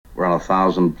around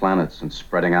 1,000 planets and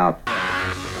spreading out.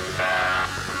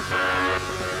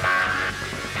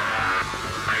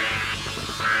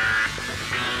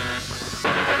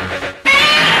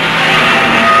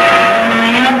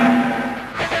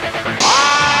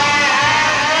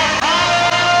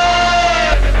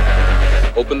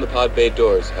 Open the pod bay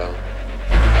doors, Hal.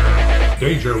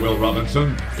 Danger, Will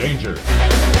Robinson. Danger.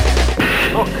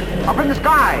 Look, up in the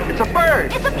sky. It's a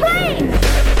bird. It's a plane.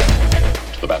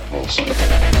 To the Batmobiles.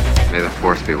 May the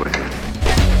Force be with you.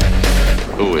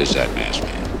 Who is that masked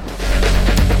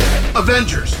man?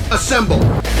 Avengers, assemble!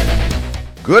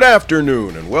 Good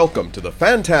afternoon and welcome to the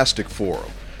Fantastic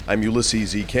Forum. I'm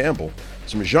Ulysses E. Campbell.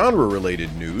 Some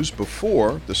genre-related news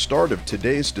before the start of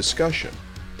today's discussion.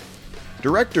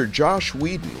 Director Joss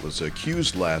Whedon was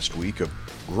accused last week of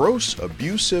gross,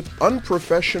 abusive,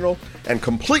 unprofessional, and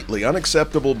completely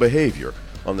unacceptable behavior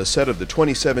on the set of the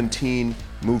 2017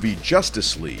 movie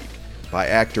Justice League by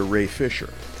actor Ray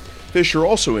Fisher. Fisher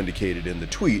also indicated in the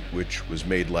tweet, which was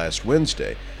made last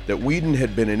Wednesday, that Whedon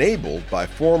had been enabled by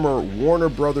former Warner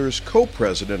Brothers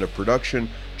co-president of production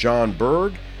John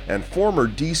Berg and former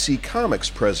DC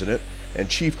Comics president and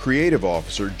chief creative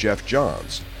officer Jeff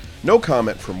Johns. No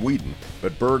comment from Whedon,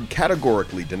 but Berg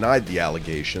categorically denied the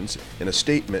allegations in a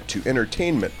statement to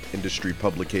entertainment industry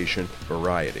publication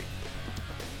Variety.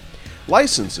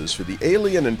 Licenses for the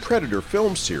Alien and Predator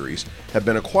film series have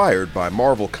been acquired by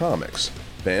Marvel Comics.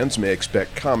 Fans may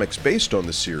expect comics based on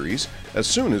the series as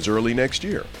soon as early next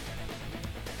year.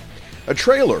 A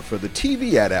trailer for the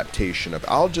TV adaptation of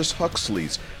Aldous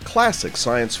Huxley's classic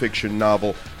science fiction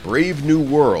novel Brave New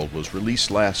World was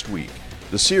released last week.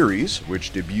 The series,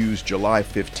 which debuts July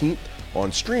 15th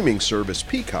on streaming service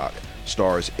Peacock,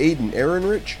 stars Aidan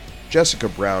Ehrenreich, Jessica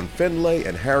Brown Findlay,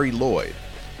 and Harry Lloyd.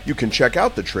 You can check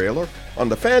out the trailer on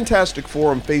the Fantastic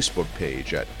Forum Facebook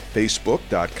page at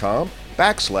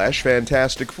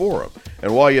facebook.com/Fantastic Forum.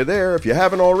 And while you're there, if you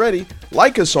haven't already,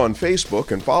 like us on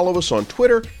Facebook and follow us on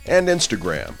Twitter and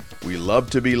Instagram. We love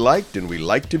to be liked and we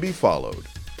like to be followed.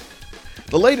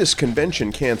 The latest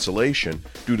convention cancellation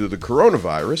due to the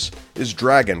coronavirus is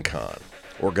DragonCon.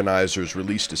 Organizers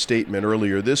released a statement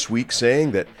earlier this week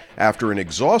saying that after an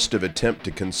exhaustive attempt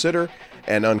to consider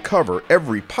and uncover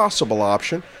every possible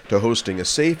option to hosting a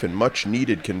safe and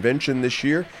much-needed convention this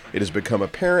year, it has become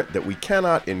apparent that we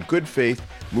cannot, in good faith,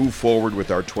 move forward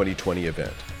with our 2020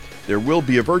 event. There will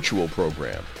be a virtual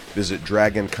program. Visit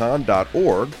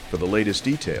dragoncon.org for the latest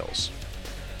details.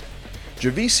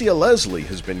 Javicia Leslie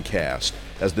has been cast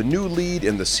as the new lead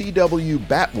in the CW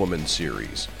Batwoman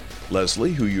series.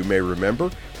 Leslie, who you may remember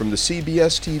from the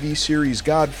CBS TV series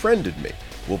God Friended Me,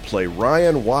 will play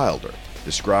Ryan Wilder,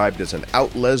 described as an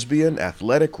out-lesbian,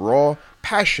 athletic, raw,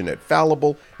 passionate,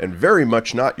 fallible, and very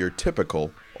much not your typical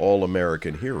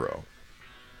all-American hero.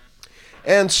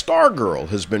 And Stargirl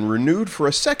has been renewed for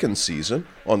a second season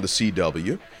on the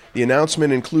CW. The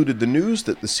announcement included the news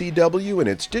that the CW and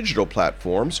its digital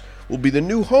platforms will be the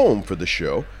new home for the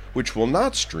show, which will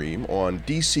not stream on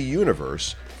DC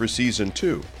Universe for Season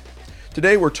 2.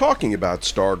 Today we're talking about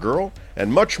Stargirl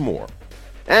and much more.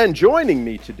 And joining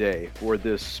me today for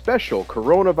this special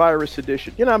coronavirus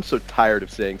edition, I'm so tired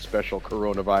of saying special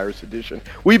coronavirus edition.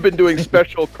 We've been doing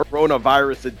special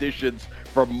coronavirus editions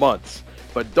for months,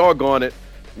 but doggone it,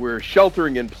 we're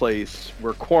sheltering in place,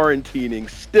 we're quarantining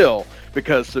still,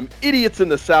 because some idiots in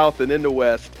the South and in the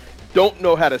West don't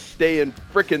know how to stay in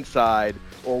frickin' side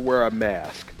or wear a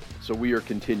mask. So we are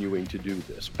continuing to do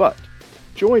this. But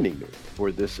joining me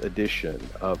for this edition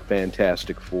of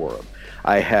Fantastic Forum,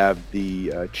 I have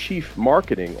the Chief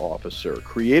Marketing Officer,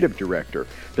 Creative Director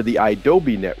for the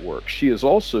Adobe Network. She is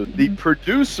also the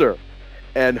producer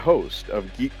and host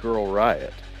of Geek Girl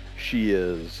Riot. She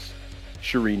is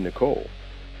Sherin Nicole.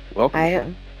 Welcome. I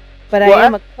am. But well, I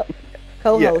am a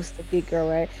co-host of Geek Girl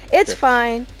Riot. It's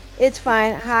fine. It's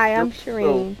fine. Hi, I'm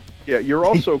Sherin. Yeah, you're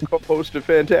also co-host of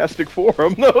Fantastic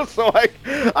Forum, though, so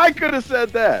I could have said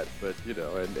that, but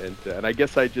and I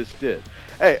guess I just did.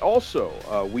 Hey, also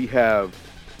we have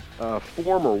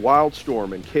former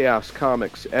Wildstorm and Chaos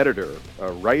Comics editor,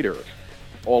 writer,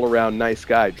 all-around nice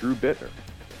guy, Drew Bittner.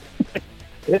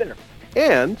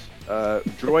 And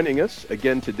joining us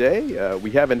again today,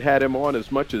 we haven't had him on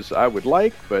as much as I would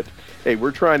like, but hey,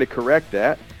 we're trying to correct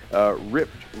that.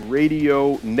 Ripped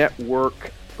Radio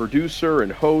Network producer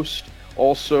and host,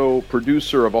 also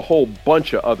producer of a whole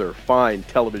bunch of other fine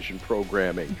television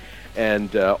programming,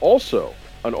 and also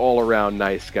an all-around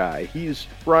nice guy. He's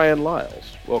Bryan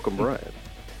Lyles. Welcome, Bryan.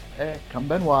 Hey, come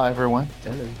Benoit, everyone.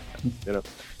 Hello.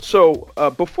 So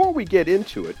before we get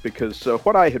into it, because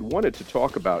what I had wanted to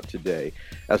talk about today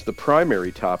as the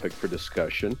primary topic for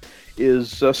discussion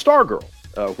is Stargirl.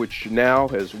 which now,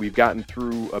 as we've gotten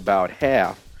through about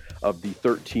half of the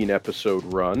 13-episode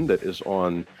run that is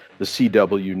on the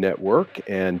CW network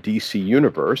and DC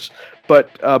Universe.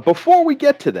 But before we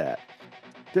get to that,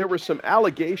 there were some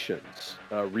allegations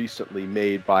recently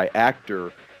made by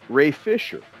actor Ray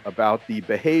Fisher about the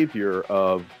behavior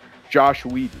of Joss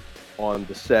Whedon on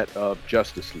the set of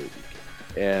Justice League.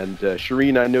 And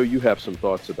Sherin, I know you have some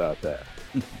thoughts about that.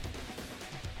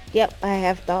 Yep, I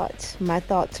have thoughts. My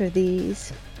thoughts are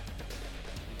these.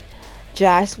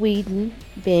 Joss Whedon,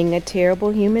 being a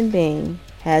terrible human being,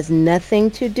 has nothing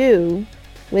to do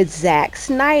with Zack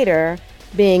Snyder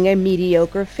being a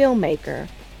mediocre filmmaker.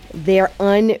 They're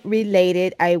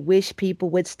unrelated. I wish people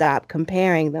would stop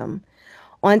comparing them.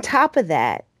 On top of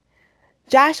that,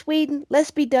 Joss Whedon, let's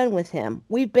be done with him.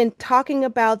 We've been talking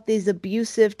about these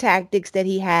abusive tactics that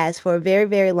he has for a very,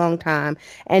 very long time,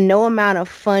 and no amount of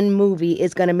fun movie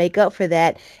is going to make up for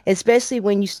that, especially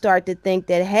when you start to think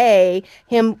that, hey,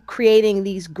 him creating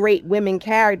these great women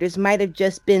characters might have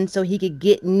just been so he could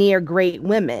get near great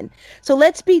women. So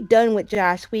let's be done with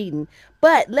Joss Whedon.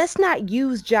 But let's not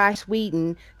use Joss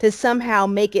Whedon to somehow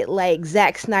make it like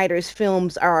Zack Snyder's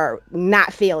films are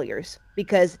not failures,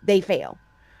 because they fail.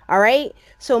 All right.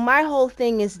 So my whole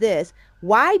thing is this.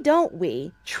 Why don't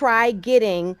we try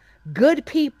getting good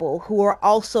people who are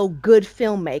also good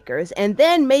filmmakers, and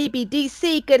then maybe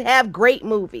DC could have great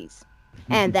movies?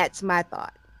 And that's my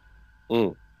thought.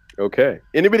 Okay.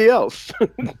 Anybody else?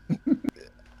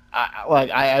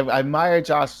 I admire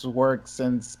Josh's work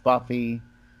since Buffy.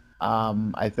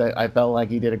 I felt like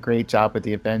he did a great job with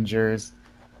the Avengers.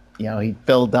 You know, he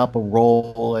filled up a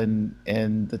role in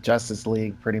the Justice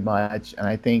League pretty much, and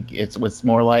I think it was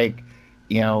more like,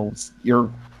 you know,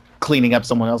 you're cleaning up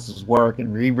someone else's work,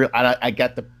 and I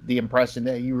get the impression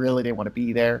that you really didn't want to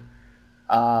be there.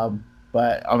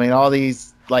 But I mean, all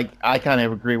these, like, I kind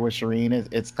of agree with Sherin.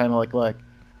 It's kind of like, look,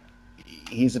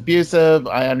 he's abusive.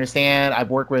 I understand.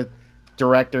 I've worked with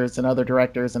directors and other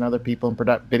people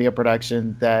in video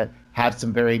production that have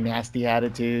some very nasty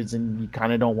attitudes, and you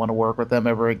kind of don't want to work with them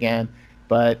ever again.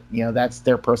 But, you know, that's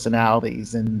their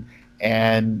personalities,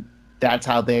 and that's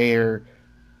how they are.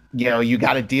 You know, you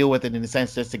got to deal with it in a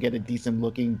sense just to get a decent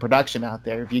looking production out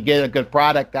there. If you get a good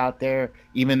product out there,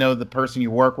 even though the person you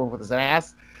work with is an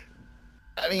ass,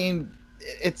 I mean,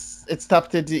 it's tough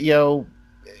to do, you know,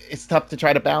 it's tough to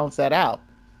try to balance that out.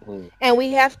 And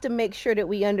we have to make sure that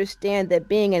we understand that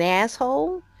being an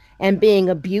asshole and being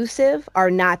abusive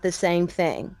are not the same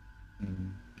thing.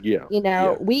 Yeah. You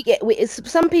know,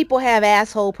 some people have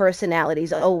asshole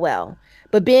personalities. Oh, well.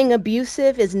 But being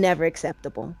abusive is never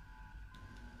acceptable.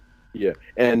 Yeah,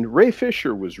 and Ray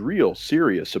Fisher was real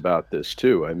serious about this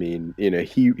too. I mean, you know,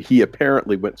 he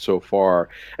apparently went so far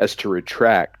as to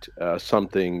retract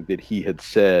something that he had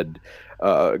said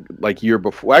like year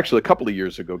before, actually a couple of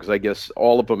years ago, because I guess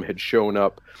all of them had shown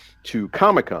up to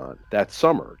Comic-Con that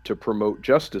summer to promote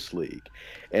Justice League,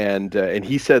 and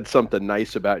he said something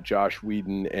nice about Joss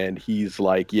Whedon, and he's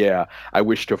like, yeah, I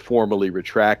wish to formally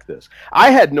retract this. I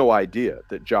had no idea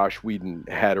that Joss Whedon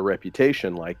had a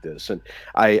reputation like this, and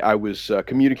I was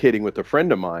communicating with a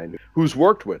friend of mine who's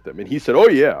worked with him, and he said, oh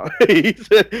yeah, he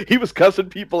said he was cussing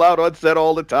people out on set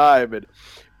all the time,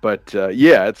 but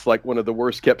yeah, it's like one of the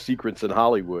worst kept secrets in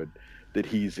Hollywood, that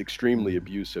he's extremely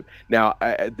abusive. Now,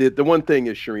 the one thing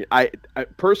is, Sherin, I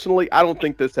personally, I don't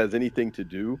think this has anything to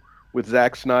do with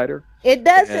Zack Snyder. It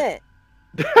doesn't.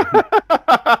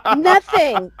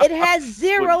 Nothing. It has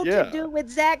zero to do with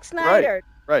Zack Snyder.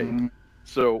 Right.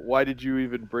 So why did you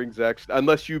even bring Zack Snyder?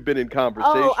 Unless you've been in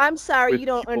conversation. Oh, I'm sorry. You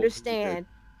don't understand.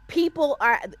 People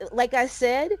are, like I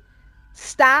said,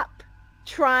 stop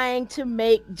trying to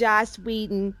make Joss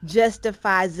Whedon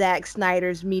justify Zack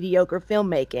Snyder's mediocre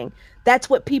filmmaking. That's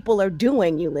what people are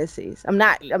doing, Ulysses.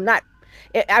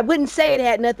 I wouldn't say it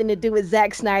had nothing to do with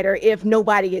Zack Snyder if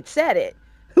nobody had said it.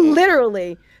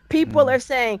 Literally, people are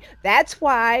saying that's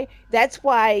why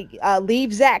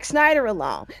leave Zack Snyder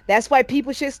alone. That's why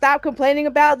people should stop complaining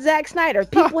about Zack Snyder.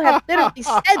 People have literally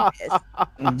said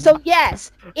this. So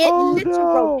yes, it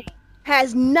literally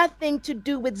has nothing to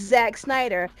do with Zack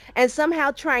Snyder, and somehow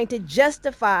trying to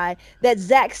justify that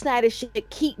Zack Snyder should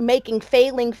keep making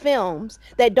failing films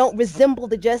that don't resemble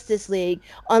the Justice League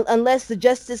unless the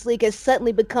Justice League has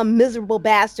suddenly become miserable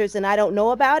bastards and I don't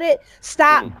know about it.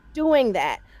 Stop doing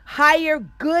that. Hire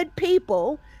good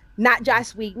people, not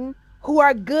Joss Whedon, who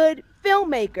are good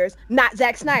filmmakers, not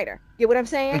Zack Snyder. Get what I'm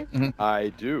saying? I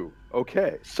do.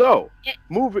 Okay, so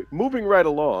moving right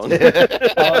along.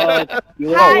 Hi,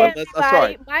 everybody.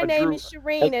 Sorry. My name is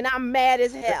Sherin, and I'm mad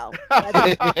as hell.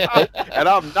 And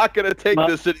I'm not going to take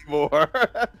this anymore.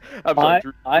 I'm sorry,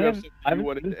 Drew, I haven't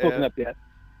spoken up yet.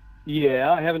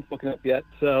 Yeah, I haven't spoken up yet.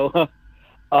 So,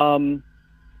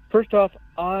 first off,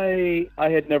 I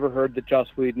had never heard that Joss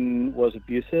Whedon was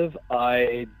abusive.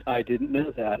 I didn't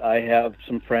know that. I have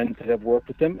some friends that have worked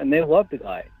with him, and they love the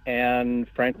guy. And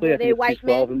frankly, I think it speaks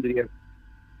well of him that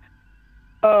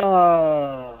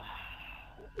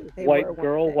he white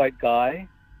girl, white guy.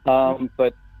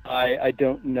 But I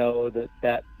don't know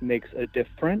that makes a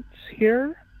difference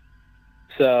here.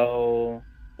 So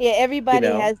yeah, everybody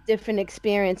has different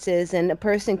experiences, and a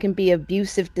person can be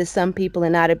abusive to some people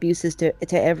and not abusive to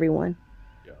everyone.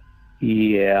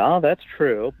 Yeah, that's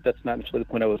true. That's not necessarily the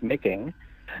point I was making.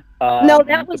 No,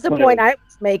 that was the point I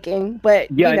was making.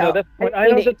 But yeah, I know that's the point.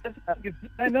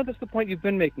 I know that's the point you've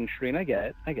been making, Sherin. I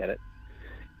get it.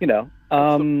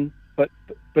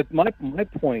 But my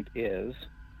point is,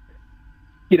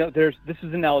 this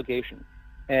is an allegation,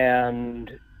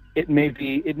 and it may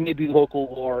be local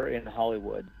lore in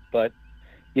Hollywood, but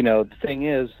the thing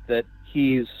is that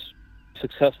he's a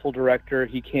successful director.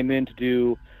 He came in to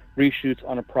do reshoots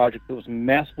on a project that was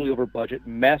massively over budget,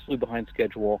 massively behind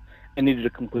schedule, and needed a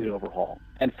complete overhaul.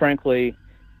 And frankly,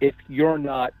 if you're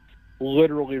not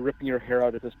literally ripping your hair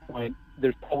out at this point,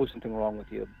 there's probably something wrong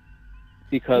with you.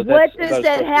 Because what does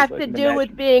that have to do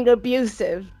with being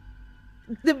abusive?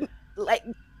 That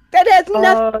has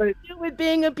nothing to do with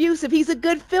being abusive. He's a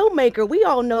good filmmaker. We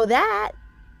all know that.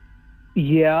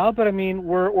 Yeah, but I mean,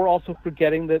 we're also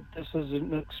forgetting that this is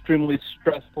an extremely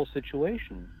stressful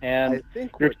situation, and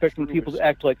you're expecting people to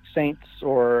act like saints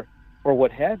or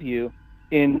what have you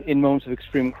in moments of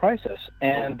extreme crisis,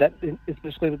 and that is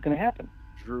basically what's going to happen.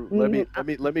 Drew,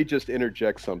 let me just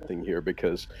interject something here,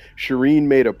 because Sherin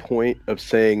made a point of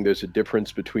saying there's a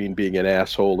difference between being an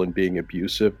asshole and being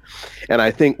abusive, and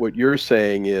I think what you're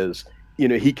saying is,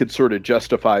 he could sort of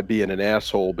justify being an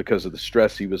asshole because of the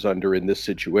stress he was under in this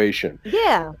situation.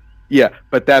 Yeah. Yeah,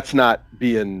 but that's not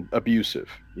being abusive.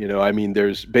 I mean,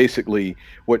 there's basically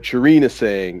what Sherin is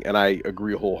saying, and I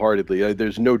agree wholeheartedly.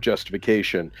 There's no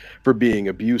justification for being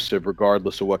abusive,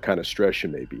 regardless of what kind of stress you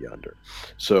may be under.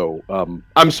 So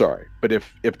I'm sorry, but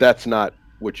if that's not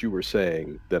what you were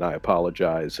saying, then I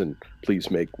apologize, and please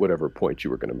make whatever point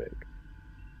you were going to make.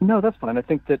 No, that's fine. I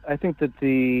think that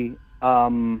the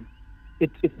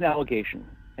it's an allegation,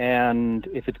 and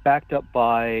if it's backed up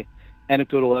by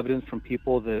anecdotal evidence from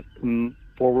people that come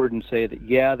forward and say that,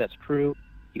 yeah, that's true,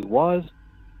 he was,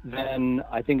 then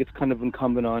I think it's kind of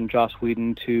incumbent on Joss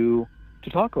Whedon to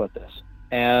talk about this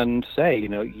and say,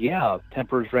 yeah,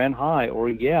 tempers ran high, or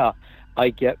yeah, I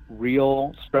get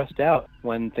real stressed out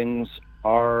when things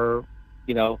are,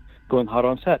 going hot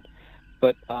on set.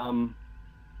 But,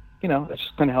 that's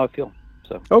just kind of how I feel.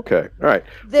 So. Okay, all right.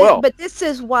 But this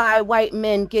is why white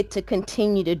men get to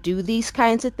continue to do these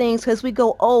kinds of things, because we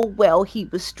go, oh, well, he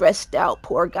was stressed out,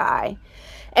 poor guy.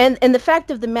 And the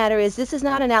fact of the matter is, this is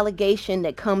not an allegation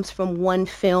that comes from one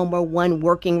film or one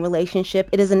working relationship.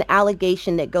 It is an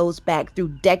allegation that goes back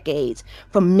through decades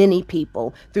from many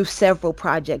people through several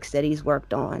projects that he's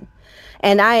worked on.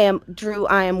 And Drew,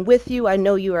 I am with you. I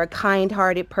know you are a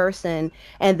kind-hearted person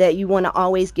and that you want to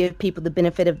always give people the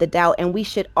benefit of the doubt. And we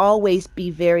should always be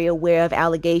very aware of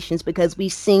allegations, because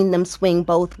we've seen them swing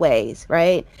both ways,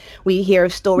 right? We hear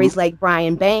of stories like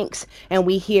Brian Banks, and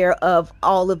we hear of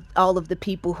all of the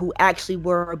people who actually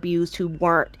were abused, who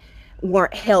weren't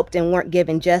helped and weren't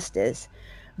given justice.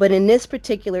 But in this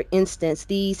particular instance,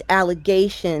 these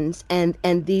allegations and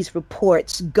these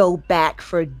reports go back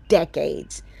for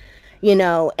decades.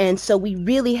 And so we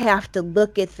really have to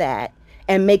look at that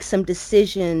and make some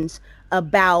decisions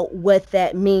about what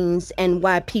that means and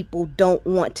why people don't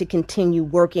want to continue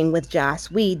working with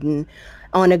Joss Whedon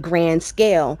on a grand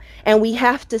scale. And we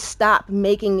have to stop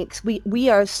making, we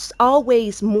are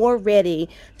always more ready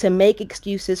to make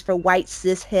excuses for white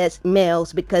cis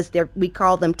males because we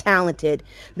call them talented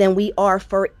than we are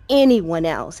for anyone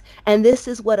else. And this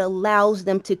is what allows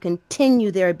them to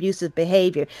continue their abusive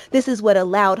behavior. This is what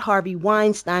allowed Harvey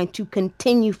Weinstein to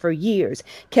continue for years,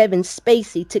 Kevin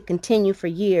Spacey to continue for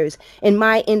years. In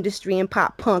my industry in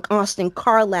pop punk, Austin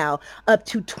Carlisle, up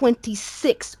to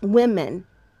 26 women.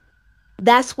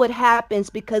 That's what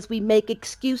happens because we make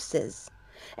excuses.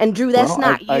 And Drew, that's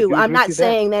not you. I'm not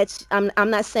saying that's I'm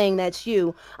not saying that's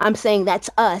you. I'm saying that's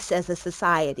us as a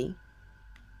society.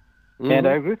 And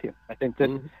I agree with you. I think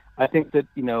that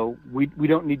we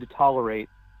don't need to tolerate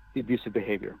the abusive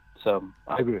behavior. So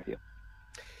I agree with you.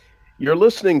 You're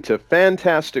listening to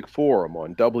Fantastic Forum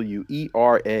on WERA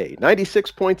 96.7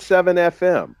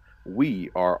 FM.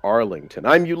 We are Arlington.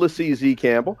 I'm Ulysses E.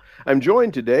 Campbell. I'm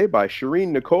joined today by Sherin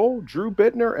Nicole, Drew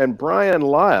Bittner, and Bryan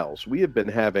Lyles. We have been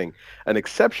having an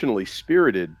exceptionally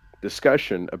spirited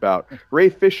discussion about Ray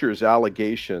Fisher's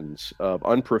allegations of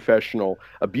unprofessional,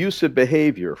 abusive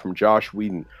behavior from Joss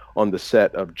Whedon on the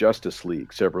set of Justice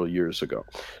League several years ago.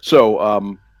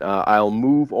 So I'll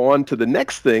move on to the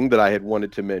next thing that I had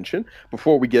wanted to mention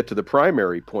before we get to the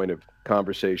primary point of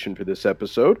conversation for this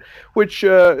episode, which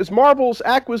is Marvel's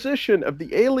acquisition of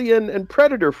the Alien and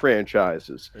Predator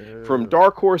franchises from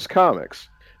Dark Horse Comics,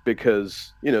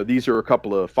 because, you know, these are a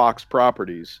couple of Fox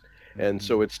properties. And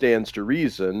so it stands to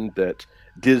reason that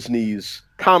Disney's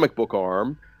comic book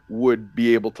arm would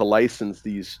be able to license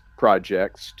these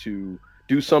projects to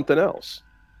do something else.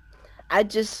 I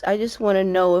just want to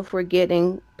know if we're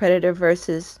getting Predator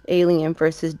versus Alien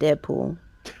versus Deadpool.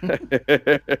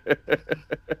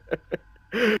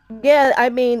 Yeah, I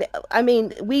mean,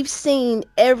 we've seen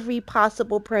every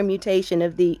possible permutation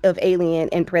of Alien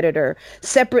and Predator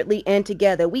separately and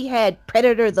together. We had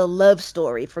Predator the love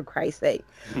story, for Christ's sake,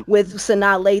 with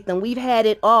Sanaa Lathan. We've had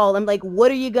it all. I'm like,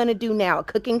 what are you gonna do now? A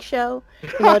cooking show?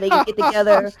 You know, they can get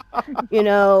together. You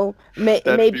know,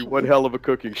 That'd maybe be one hell of a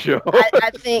cooking show.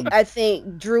 I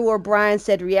think Drew or Brian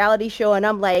said reality show, and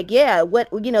I'm like, yeah,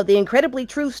 the incredibly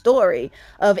true story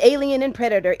of Alien and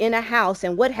Predator in a house,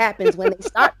 and what happens when they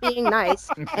start being nice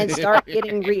and start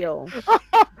getting real.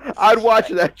 I'd watch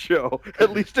that show,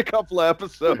 at least a couple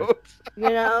episodes. You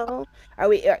know,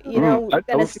 we're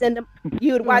gonna send them.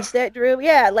 You would watch that, Drew?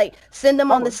 Yeah, like send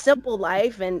them on the Simple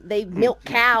Life, and they milk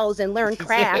cows and learn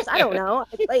crafts. I don't know.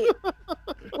 Like,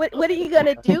 what are you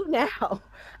gonna do now?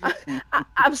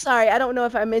 I'm sorry, I don't know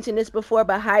if I mentioned this before,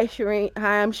 but hi Sherin.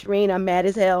 Hi, I'm Sherin. I'm mad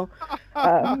as hell.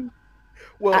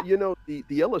 Well, you know,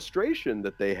 the illustration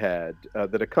that they had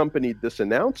that accompanied this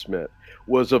announcement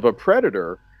was of a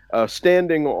Predator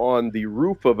standing on the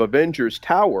roof of Avengers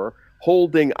Tower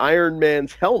holding Iron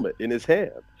Man's helmet in his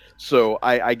hand. So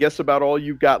I guess about all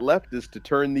you've got left is to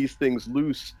turn these things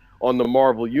loose on the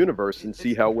Marvel Universe and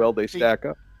see how well they stack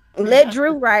up. Let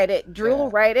Drew write it. Drew will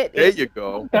write it. There you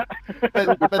go. But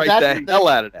write the hell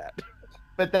out of that.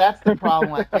 But that's the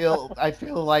problem I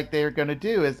feel like they're gonna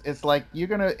do is it's like you're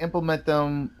gonna implement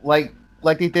them like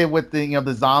they did with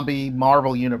the zombie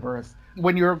Marvel universe.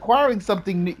 When you're acquiring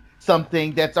something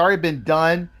that's already been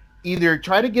done, either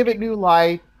try to give it new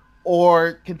life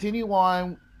or continue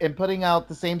on and putting out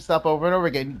the same stuff over and over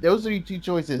again. Those are your two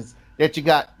choices that you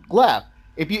got left.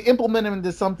 If you implement them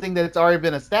into something that's already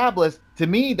been established, to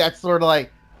me that's sort of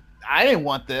like, I didn't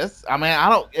want this. I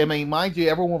mean, mind you,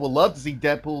 everyone would love to see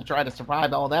Deadpool try to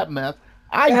survive all that mess.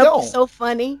 I don't. That would be so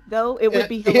funny, though. It would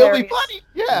be hilarious. It would be funny.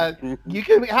 Yeah, you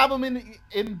can have him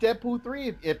in Deadpool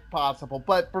 3 if possible.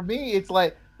 But for me, it's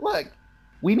like, look,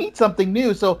 we need something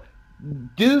new. So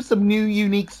do some new,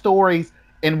 unique stories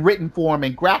in written form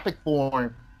and graphic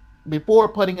form before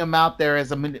putting them out there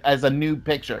as a new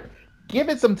picture. Give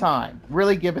it some time.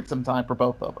 Really give it some time for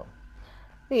both of them.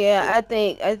 Yeah, I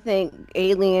think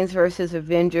Aliens versus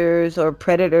Avengers or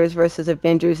Predators versus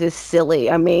Avengers is silly.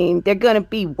 I mean, they're gonna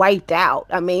be wiped out.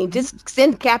 I mean, just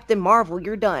send Captain Marvel.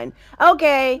 You're done.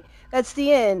 Okay, that's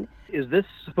the end. Is this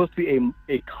supposed to be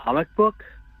a comic book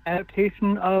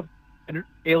adaptation of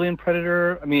Alien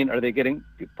Predator? I mean, are they getting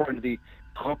brought into the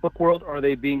comic book world, or are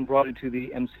they being brought into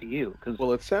the MCU?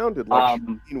 Well, it sounded like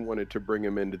she wanted to bring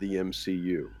him into the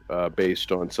MCU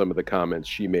based on some of the comments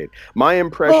she made. My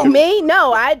impression... Oh, me?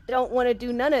 No, I don't want to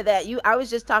do none of that. I was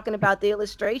just talking about the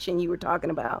illustration you were talking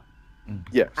about.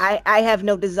 Yes. I have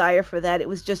no desire for that. It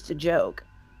was just a joke.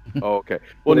 Oh, okay.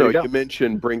 Well, no, you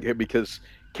mentioned bring him because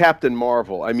Captain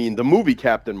Marvel, I mean, the movie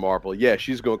Captain Marvel, yeah,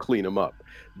 she's going to clean him up.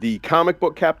 The comic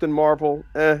book Captain Marvel,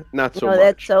 not so much.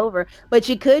 That's over. But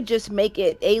you could just make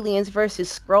it aliens versus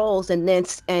Skrulls, and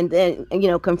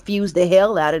then confuse the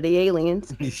hell out of the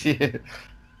aliens. Yeah.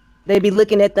 They'd be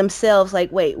looking at themselves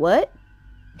like, wait, what?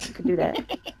 You could do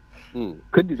that.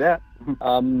 Could do that.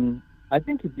 I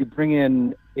think if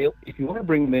you want to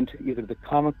bring them into either the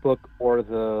comic book or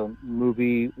the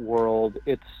movie world,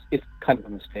 it's kind of a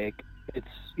mistake. It's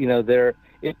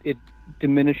it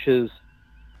diminishes.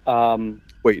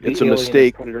 Wait, it's a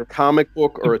mistake comic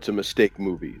book, or it's a mistake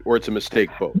movie, or it's a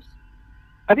mistake both?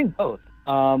 I think both.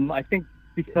 I think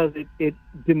because it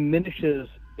diminishes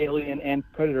Alien and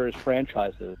Predator's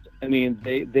franchises. I mean,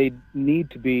 they need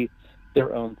to be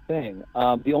their own thing.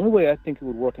 The only way I think it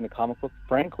would work in a comic book,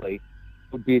 frankly,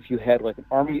 would be if you had like an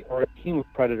army or a team of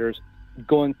Predators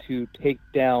going to take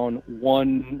down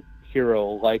one hero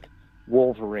like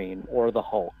Wolverine or the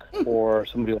Hulk or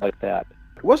somebody like that.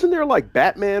 Wasn't there like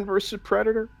Batman versus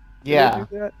Predator? Did Yeah. they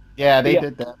do that? Yeah, they Yeah.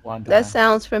 did that one time. That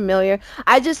sounds familiar.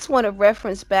 I just want to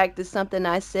reference back to something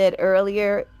I said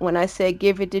earlier when I said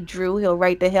give it to Drew, he'll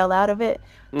write the hell out of it.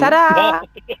 Ta-da!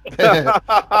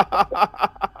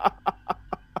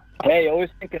 Hey, always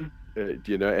thinking.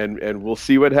 And we'll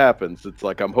see what happens. It's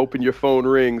like I'm hoping your phone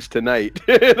rings tonight,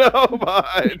 or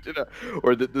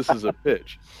that this is a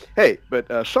pitch. Hey,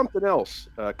 but something else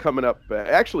coming up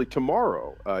actually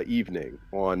tomorrow evening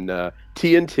on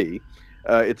TNT.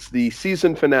 It's the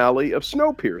season finale of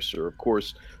Snowpiercer. Of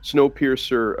course,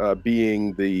 Snowpiercer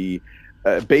being the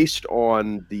based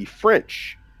on the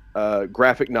French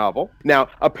graphic novel. Now,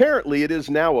 apparently, it is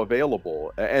now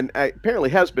available, and apparently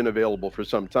has been available for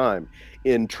some time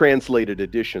in translated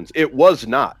editions. It was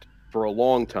not for a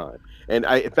long time, and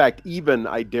in fact, even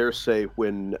I dare say,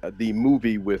 when the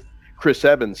movie with Chris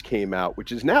Evans came out,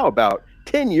 which is now about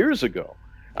 10 years ago.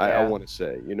 I want to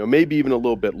say, maybe even a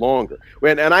little bit longer.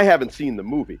 And I haven't seen the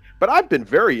movie, but I've been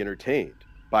very entertained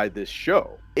by this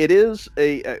show. It is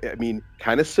I mean,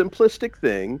 kind of simplistic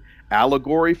thing,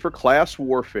 allegory for class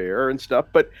warfare and stuff,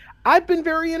 but I've been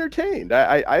very entertained.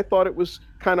 I thought it was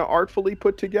kind of artfully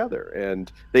put together, and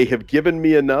they have given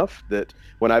me enough that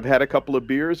when I've had a couple of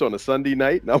beers on a Sunday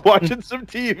night and I'm watching some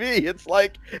TV, it's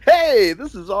like, hey,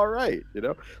 this is all right,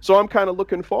 So I'm kind of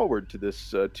looking forward to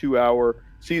this 2-hour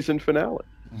season finale.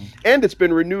 And it's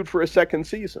been renewed for a second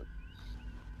season.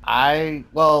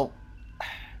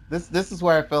 This is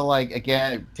where I feel like,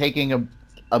 again, taking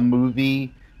a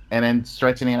movie and then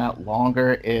stretching it out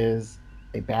longer is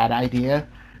a bad idea.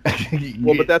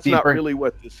 Well, but that's not really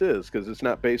what this is, because it's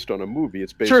not based on a movie.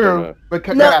 It's based on a... The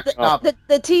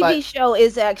TV show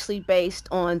is actually based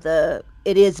on the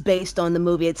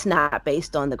movie. It's not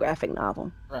based on the graphic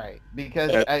novel. Right.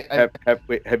 Because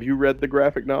have you read the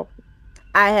graphic novel?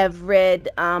 I have read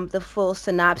the full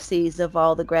synopses of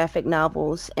all the graphic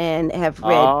novels and have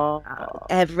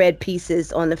read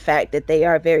pieces on the fact that they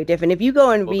are very different. If you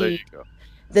go and read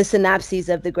the synopses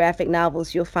of the graphic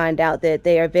novels, you'll find out that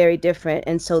they are very different,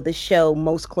 and so the show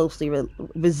most closely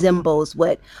resembles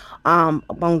what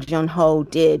Bong Joon-ho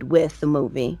did with the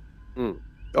movie.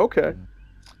 Okay.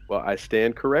 Well, I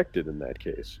stand corrected in that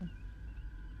case.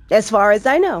 As far as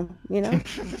I know,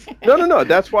 No.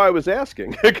 That's why I was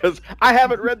asking, because I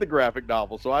haven't read the graphic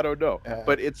novel, so I don't know.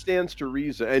 But it stands to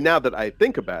reason. And now that I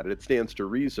think about it, it stands to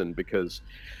reason, because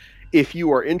if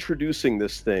you are introducing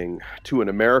this thing to an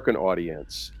American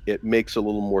audience, it makes a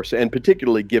little more sense, and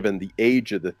particularly given the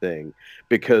age of the thing,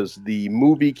 because the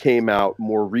movie came out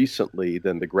more recently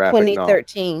than the graphic novel.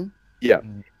 2013. Yeah.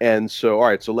 And so, all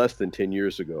right, so less than 10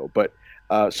 years ago. But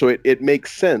so it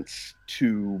makes sense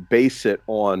to base it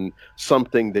on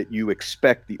something that you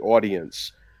expect the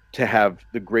audience to have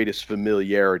the greatest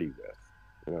familiarity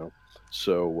with,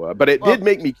 So, but it did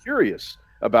make me curious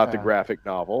about the graphic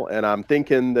novel, and I'm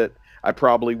thinking that I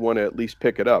probably want to at least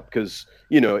pick it up because,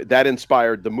 that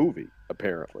inspired the movie,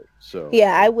 apparently. So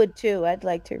yeah, I would too. I'd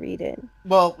like to read it.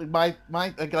 Well, my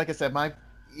like I said,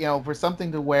 for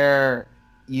something to where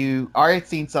you already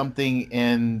seen something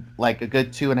in like a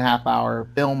good 2.5 hour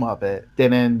film of it,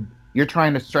 then you're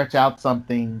trying to stretch out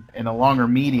something in a longer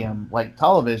medium like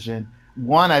television.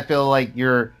 One, I feel like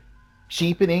you're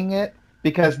cheapening it,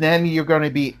 because then you're going to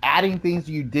be adding things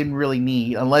you didn't really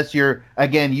need, unless you're,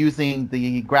 again, using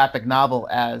the graphic novel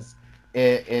as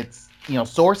its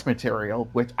source material,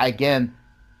 which, again,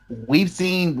 we've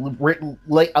seen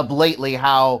lately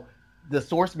how the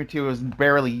source material is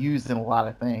barely used in a lot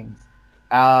of things.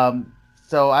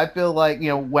 So I feel like,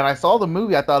 when I saw the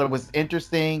movie, I thought it was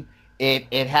interesting.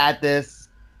 It had this,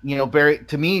 very,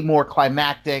 to me, more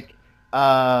climactic,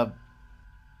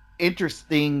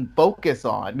 interesting focus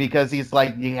on, because he's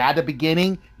like, you had the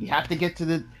beginning, you have to get to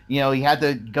the, you had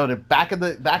to go to back of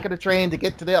the train to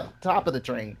get to the top of the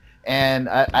train, and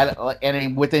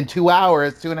and within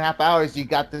 2.5 hours, you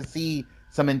got to see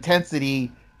some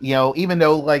intensity, even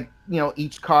though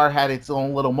each car had its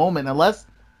own little moment. Unless,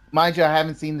 mind you, I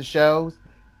haven't seen the shows,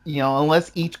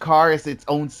 unless each car is its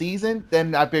own season,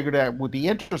 then I figured that would be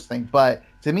interesting. But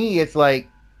to me, it's like,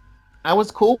 I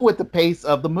was cool with the pace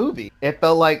of the movie. It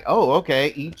felt like, oh,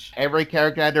 okay, every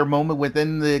character had their moment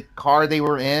within the car they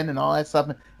were in and all that stuff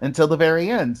until the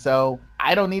very end. So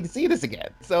I don't need to see this again.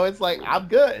 So it's like, I'm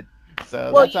good.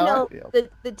 So well, that's how I feel.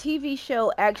 The TV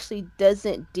show actually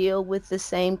doesn't deal with the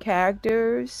same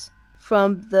characters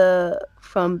from the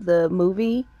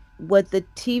movie. What the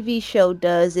TV show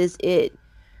does is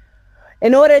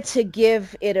in order to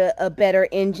give it a better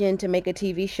engine to make a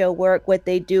TV show work, what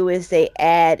they do is they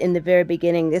add in the very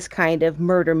beginning this kind of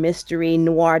murder mystery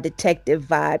noir detective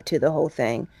vibe to the whole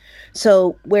thing.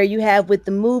 So where you have with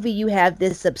the movie, you have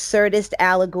this absurdist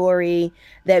allegory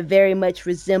that very much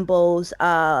resembles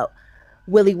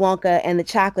Willy Wonka and the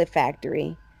Chocolate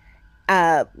Factory.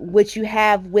 What you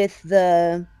have with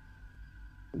the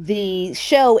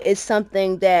show is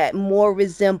something that more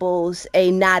resembles a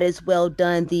not as well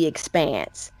done The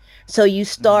Expanse. So you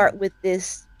start with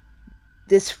this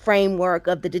framework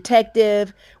of the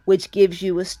detective, which gives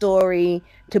you a story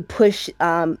to push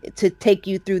to take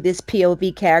you through this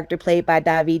POV character played by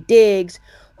Daveed Diggs,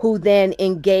 who then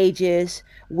engages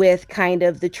with kind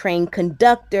of the train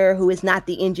conductor, who is not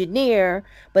the engineer,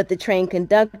 but the train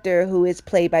conductor, who is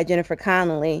played by Jennifer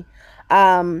Connelly.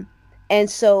 And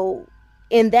so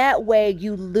in that way,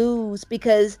 you lose,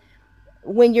 because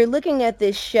when you're looking at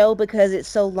this show, because it's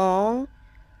so long,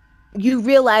 you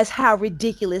realize how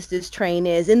ridiculous this train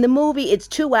is. In the movie, it's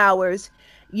 2 hours.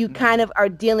 You kind of are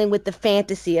dealing with the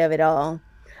fantasy of it all.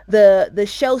 The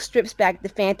show strips back the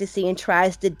fantasy and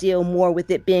tries to deal more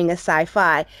with it being a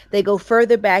sci-fi. They go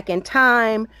further back in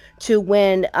time to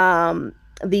when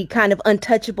the kind of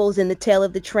untouchables in the tail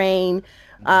of the train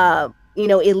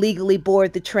illegally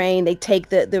board the train. They take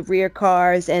the rear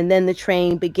cars, and then the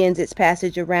train begins its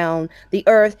passage around the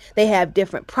earth. They have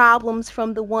different problems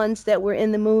from the ones that were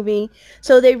in the movie.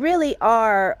 So they really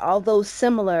are, although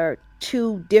similar,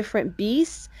 two different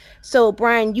beasts. So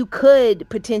Brian, you could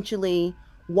potentially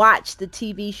watch the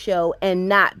TV show and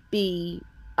not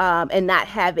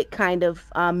have it kind of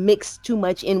mixed too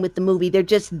much in with the movie. They're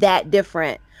just that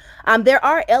different. There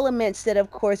are elements that,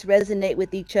 of course, resonate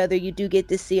with each other. You do get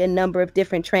to see a number of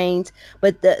different trains,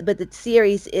 but the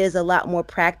series is a lot more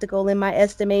practical in my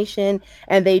estimation,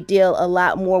 and they deal a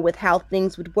lot more with how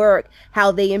things would work,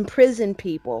 how they imprison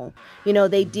people.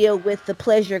 They deal with the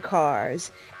pleasure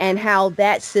cars and how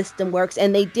that system works,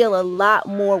 and they deal a lot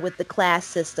more with the class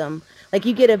system. Like,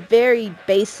 you get a very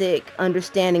basic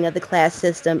understanding of the class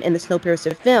system in the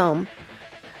Snowpiercer film.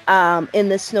 In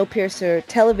the Snowpiercer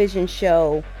television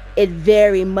show, it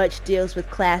very much deals with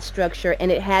class structure, and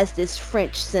it has this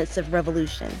French sense of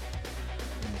revolution.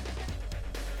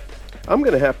 I'm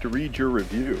going to have to read your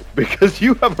review because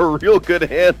you have a real good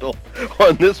handle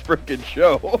on this freaking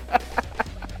show.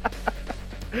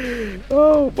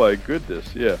 Oh my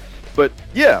goodness, yeah. But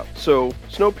yeah, so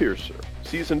Snowpiercer,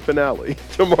 season finale,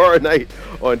 tomorrow night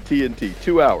on TNT,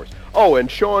 2 hours. Oh,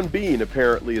 and Sean Bean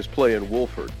apparently is playing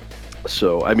Wolford.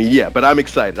 So, I mean, yeah, but I'm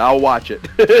excited. I'll watch it,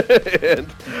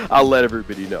 and I'll let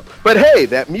everybody know. But hey,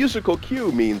 that musical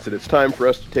cue means that it's time for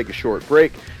us to take a short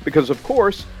break, because, of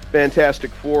course,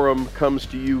 Fantastic Forum comes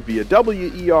to you via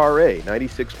WERA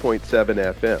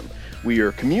 96.7 FM. We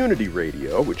are community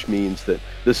radio, which means that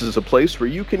this is a place where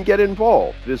you can get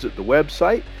involved. Visit the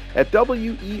website at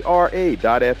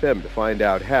WERA.FM to find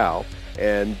out how,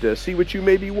 and see what you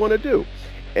maybe want to do.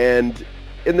 And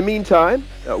in the meantime,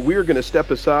 we're going to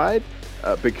step aside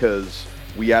because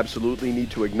we absolutely need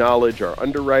to acknowledge our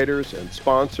underwriters and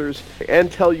sponsors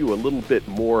and tell you a little bit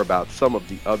more about some of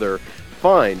the other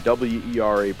fine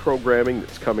WERA programming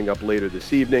that's coming up later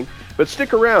this evening. But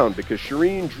stick around, because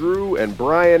Sherin, Drew, and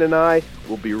Brian and I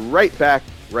will be right back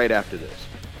right after this.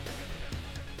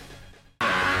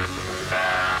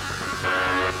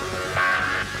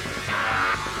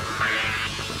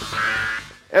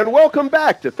 And welcome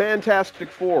back to Fantastic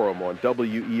Forum on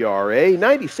WERA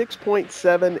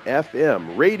 96.7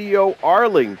 FM, Radio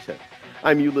Arlington.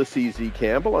 I'm Ulysses E.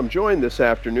 Campbell. I'm joined this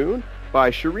afternoon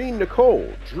by Sherin Nicole,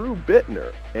 Drew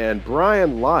Bittner, and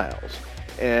Bryan Lyles.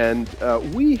 And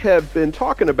we have been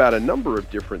talking about a number of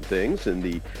different things in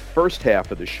the first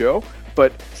half of the show,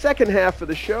 but second half of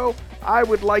the show, I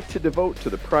would like to devote to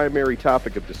the primary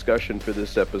topic of discussion for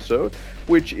this episode,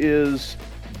 which is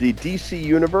the DC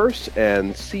Universe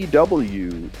and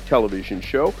CW television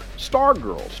show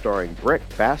Stargirl, starring Brett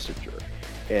Bassinger.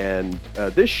 And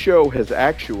this show has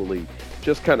actually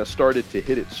just kind of started to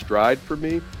hit its stride for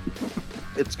me.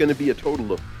 It's going to be a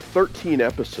total of 13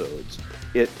 episodes.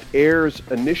 It airs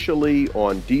initially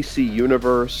on DC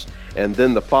Universe, and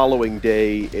then the following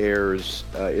day airs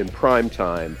in prime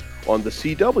time on the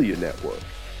CW network.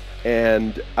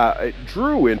 And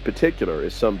Drew in particular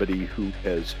is somebody who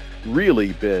has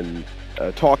really been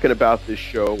talking about this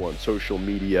show on social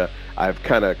media. I've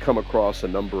kind of come across a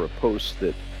number of posts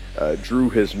that Drew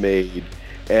has made,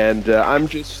 and I'm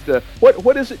just,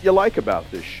 what is it you like about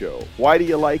this show? Why do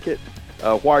you like it?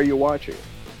 Why are you watching it?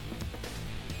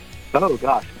 Oh,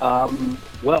 gosh.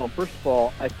 Well, first of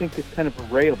all, I think it's kind of a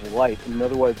ray of light in an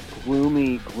otherwise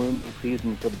gloomy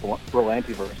season for the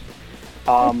Berlantiverse.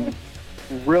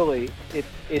 Really,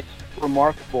 it's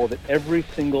remarkable that every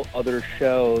single other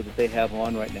show that they have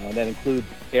on right now, and that includes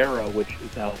WERA, which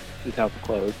is now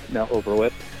closed, now over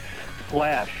with,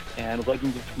 Flash and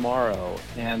Legends of Tomorrow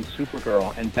and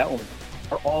Supergirl and Batwoman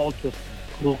are all just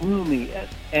gloomy as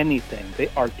anything. They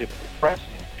are depressing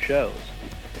shows.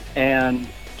 And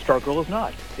Stargirl is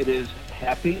not. It is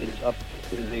happy. It is up.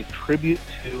 It is a tribute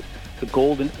to the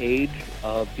golden age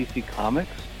of DC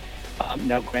Comics.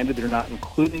 Now, granted, they're not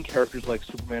including characters like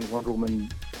Superman, Wonder Woman,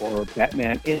 or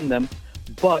Batman in them,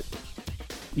 but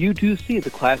you do see the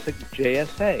classic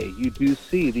JSA. You do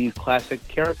see these classic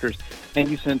characters, and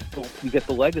you get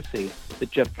the legacy that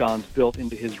Jeff Johns built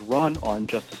into his run on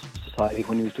Justice Society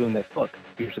when he was doing that book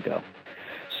years ago.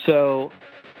 So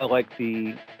I like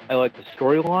the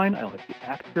storyline. I like the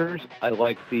actors. I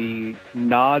like the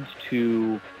nods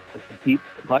to the deep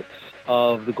cuts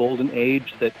of the golden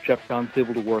age that Jeff Johns was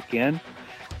able to work in.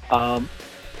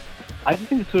 I just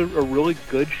think it's a really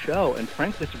good show, and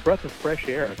frankly, it's a breath of fresh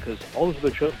air because all those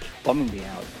other shows are bumming me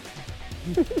out.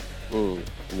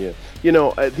 Yeah. You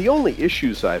know, the only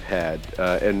issues I've had,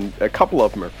 and a couple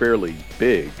of them are fairly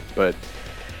big, but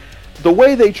the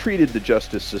way they treated the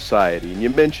Justice Society, and you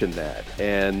mentioned that,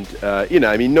 and,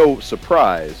 I mean, no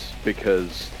surprise,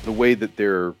 because the way that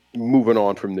they're moving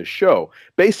on from this show,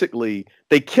 basically,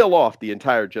 they kill off the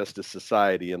entire Justice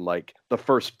Society in, like, the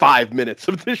first 5 minutes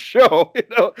of this show,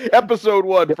 episode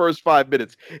 1, first 5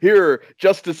 minutes. Here are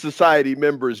Justice Society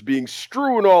members being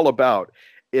strewn all about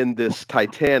in this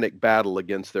titanic battle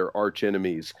against their arch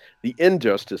enemies, the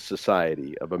Injustice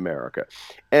Society of America.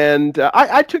 And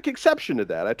I took exception to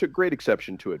that. I took great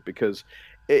exception to it because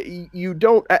you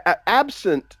don't,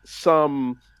 absent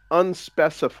some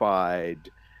unspecified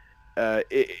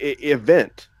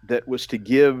event that was to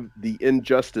give the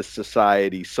Injustice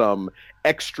Society some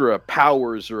extra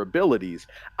powers or abilities,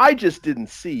 I just didn't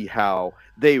see how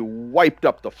they wiped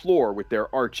up the floor with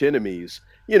their arch enemies,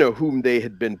 whom they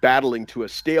had been battling to a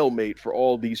stalemate for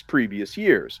all these previous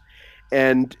years.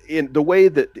 And in the way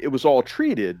that it was all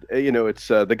treated, it's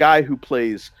the guy who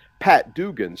plays Pat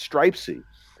Dugan, Stripesy,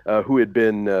 who had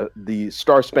been the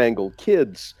Star-Spangled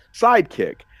Kid's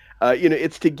sidekick.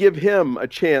 It's to give him a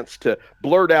chance to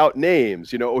blurt out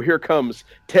names. Here comes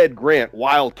Ted Grant,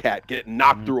 Wildcat, getting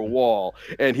knocked through a wall.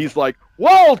 And he's like,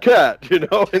 Wildcat, and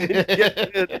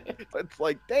it's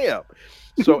like, damn.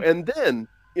 So, and then,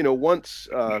 once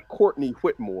Courtney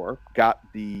Whitmore got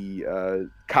the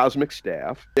cosmic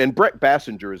staff, and Brett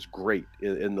Bassinger is great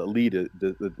in the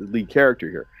lead character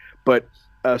here. But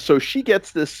so she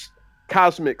gets this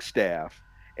cosmic staff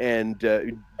and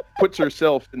puts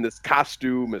herself in this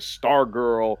costume as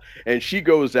Stargirl, and she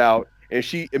goes out and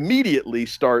she immediately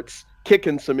starts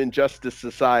kicking some Injustice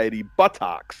Society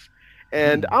buttocks.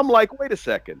 And I'm like, wait a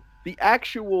second, the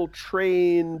actual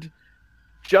trained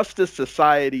Justice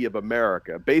Society of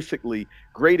America, basically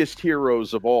greatest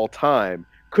heroes of all time,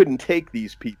 couldn't take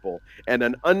these people, and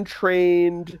an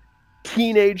untrained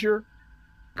teenager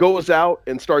goes out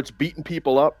and starts beating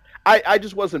people up. I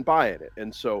just wasn't buying it.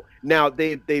 And so now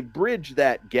they've bridged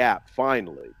that gap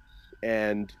finally,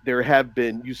 and there have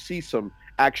been, you see some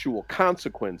actual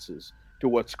consequences to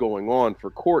what's going on for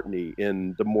Courtney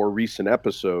in the more recent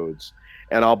episodes,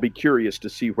 and I'll be curious to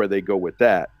see where they go with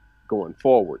that going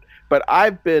forward. But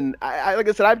I've been, like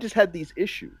I said, I've just had these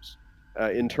issues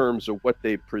in terms of what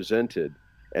they've presented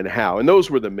and how, and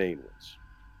those were the main ones.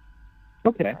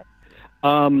 Okay.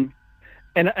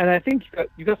 And I think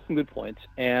you got some good points,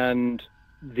 and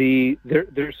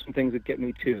there's some things that get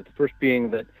me too. The first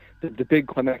being that the big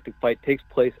climactic fight takes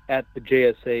place at the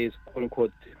JSA's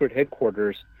quote-unquote secret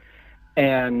headquarters,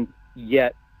 and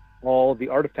yet all the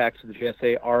artifacts of the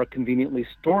JSA are conveniently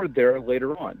stored there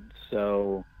later on.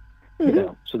 So,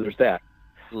 so there's that.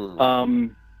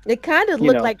 It kind of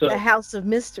looked like the House of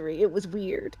Mystery. It was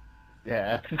weird.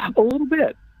 Yeah. A little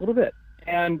bit.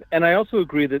 And I also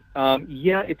agree that,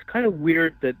 it's kind of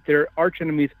weird that their arch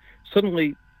enemies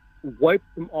suddenly wipe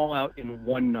them all out in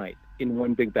one night, in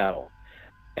one big battle.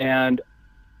 And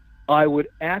I would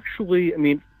actually,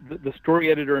 the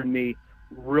story editor in me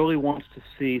really wants to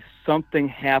see something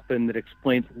happen that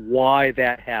explains why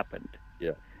that happened.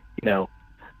 Yeah.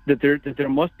 That there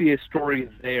must be a story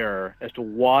there as to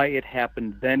why it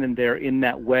happened then and there in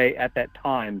that way at that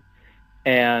time,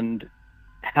 and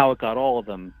how it got all of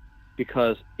them.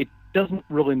 Because it doesn't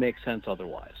really make sense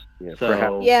otherwise.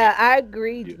 Yeah, I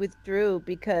agreed with Drew,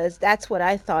 because that's what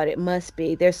I thought it must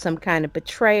be. There's some kind of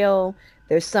betrayal.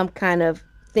 There's some kind of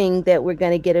thing that we're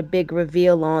going to get a big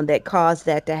reveal on that caused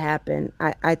that to happen.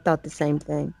 I thought the same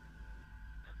thing.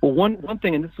 Well, one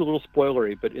thing, and this is a little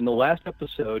spoilery, but in the last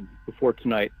episode before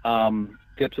tonight,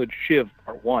 the episode Shiv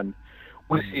Part 1,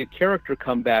 we see a character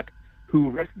come back who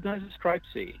recognizes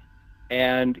Stripesy,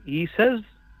 and he says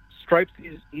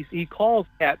Stripesy, he calls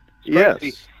Cat Stripesy,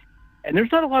 Yes. and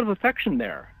there's not a lot of affection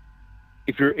there.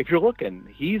 If you're looking,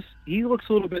 he looks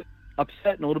a little bit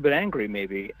upset and a little bit angry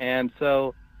maybe, and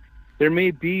so there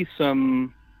may be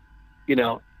some,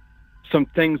 some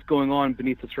things going on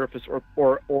beneath the surface,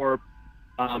 or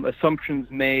assumptions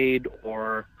made,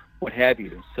 or what have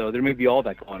you. So there may be all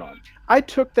that going on. I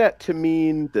took that to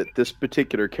mean that this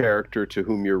particular character to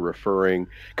whom you're referring,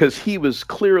 because he was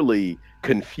clearly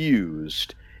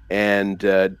confused and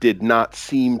did not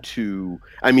seem to,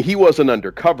 I mean, he wasn't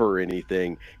undercover or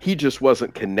anything. He just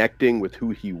wasn't connecting with who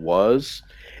he was.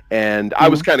 And I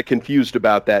was kind of confused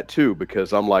about that too,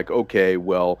 because I'm like, okay,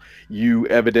 well, you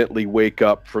evidently wake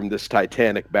up from this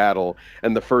Titanic battle,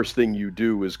 and the first thing you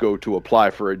do is go to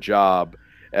apply for a job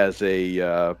as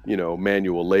a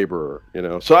manual laborer.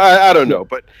 So I don't know,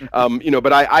 but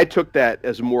but I took that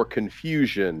as more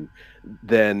confusion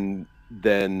than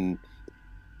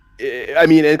I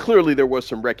mean, and clearly there was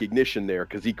some recognition there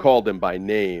because he called him by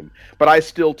name, but I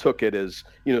still took it as,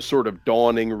 sort of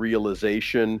dawning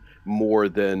realization more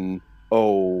than,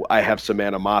 oh, I have some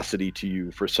animosity to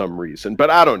you for some reason. But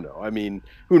I don't know. I mean,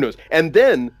 who knows? And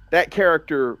then that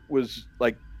character was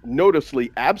like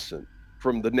noticeably absent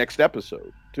from the next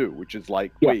episode too, which is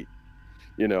like, wait,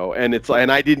 and it's like,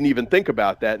 and I didn't even think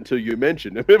about that until you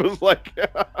mentioned him. It was like,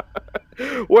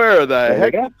 where the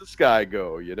heck did this guy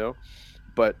go?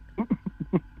 But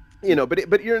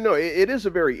it is a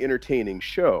very entertaining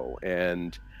show,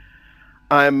 and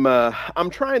I'm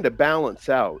trying to balance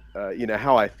out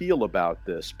how I feel about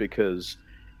this, because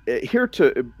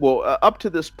up to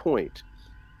this point,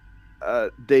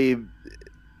 the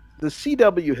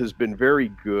CW has been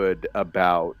very good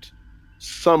about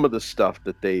some of the stuff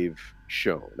that they've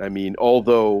shown. I mean,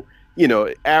 although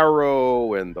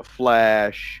Arrow and the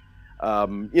Flash, I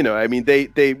mean,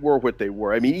 they were what they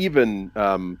were. I mean,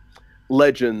 even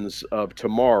Legends of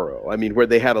Tomorrow, I mean, where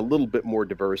they had a little bit more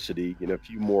diversity, a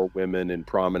few more women in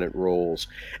prominent roles.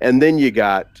 And then you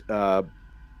got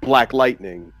Black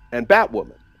Lightning and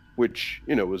Batwoman, which,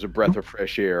 was a breath of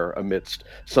fresh air amidst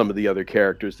some of the other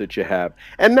characters that you have.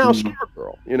 And now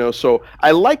Stargirl, so I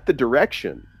like the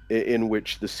direction in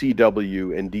which the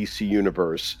CW and DC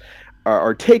universe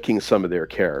are taking some of their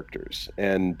characters.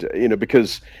 And,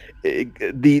 because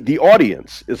the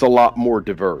audience is a lot more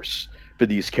diverse for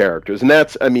these characters. And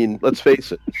that's, I mean, let's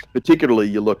face it, particularly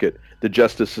you look at the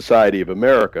Justice Society of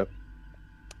America,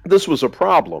 this was a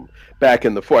problem back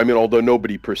in the I mean, although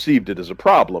nobody perceived it as a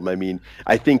problem, I mean,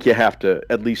 I think you have to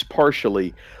at least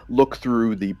partially look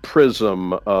through the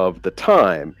prism of the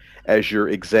time as you're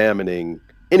examining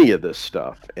any of this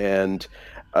stuff. And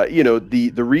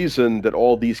the reason that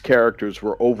all these characters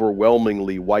were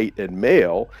overwhelmingly white and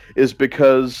male is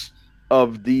because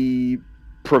of the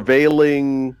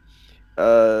prevailing,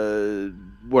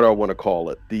 what do I want to call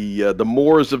it? The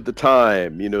mores of the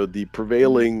time, the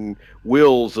prevailing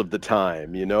wills of the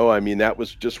time, I mean, that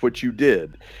was just what you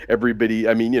did. Everybody,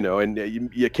 I mean, and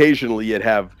you occasionally you'd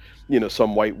have,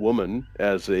 some white woman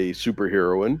as a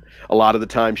superheroine. A lot of the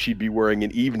time she'd be wearing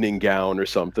an evening gown or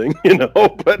something,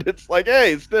 but it's like,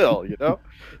 hey, still,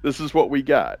 this is what we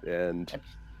got. And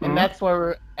that's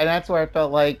where I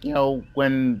felt like,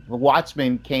 when The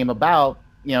Watchmen came about,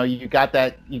 you got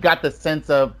the sense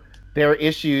of their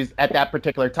issues at that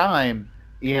particular time,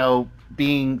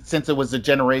 being, since it was a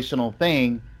generational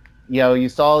thing, you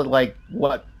saw like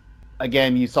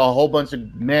you saw a whole bunch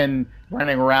of men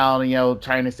running around,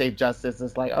 trying to save justice.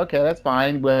 It's like, okay, that's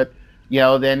fine. But,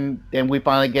 then we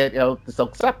finally get, the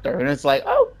Silk Scepter. And it's like,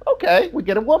 oh, okay, we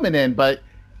get a woman in. But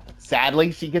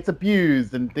sadly, she gets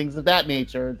abused and things of that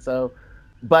nature. And so,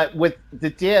 but with the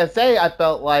JSA, I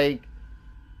felt like,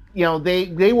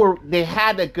 they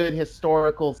had a good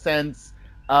historical sense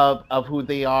of who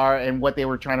they are and what they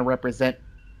were trying to represent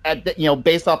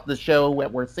based off the show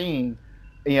that we're seeing.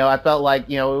 I felt like,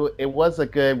 it was a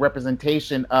good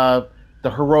representation of the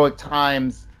heroic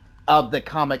times of the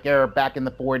comic era back in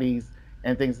the 40s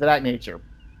and things of that nature.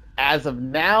 As of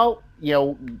now,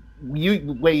 the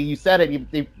way you said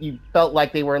it, you felt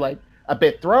like they were like a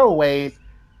bit throwaways.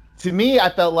 To me,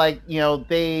 I felt like,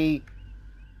 they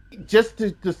just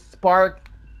to spark,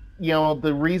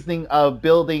 the reasoning of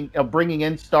bringing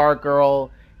in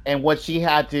Stargirl and what she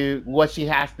has to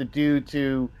do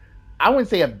to, I wouldn't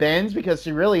say avenge, because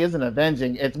she really isn't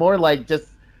avenging. It's more like just,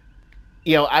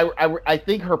 I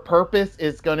think her purpose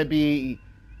is going to be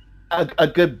a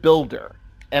good builder.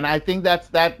 And I think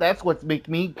that's what's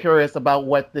making me curious about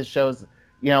what this show's,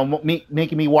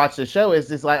 making me watch the show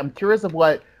is like, I'm curious of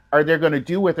what are they going to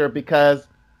do with her, because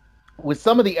with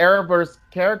some of the Arrowverse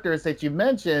characters that you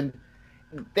mentioned,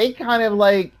 they kind of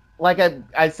like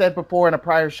I said before in a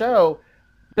prior show,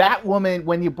 Batwoman,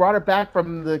 when you brought her back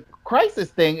from the Crisis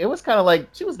thing, it was kind of like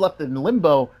she was left in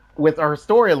limbo with her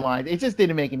storyline. It just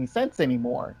didn't make any sense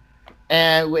anymore.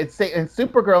 And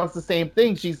Supergirl is the same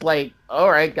thing. She's like,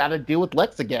 all right, got to deal with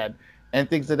Lex again and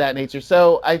things of that nature.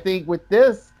 So I think with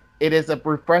this, it is a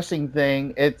refreshing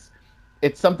thing. It's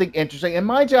something interesting. And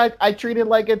mind you, I treat it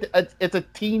like it's a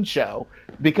teen show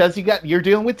because you're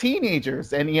dealing with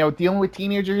teenagers and dealing with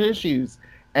teenager issues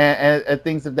and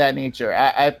things of that nature.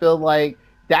 I feel like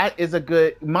that is a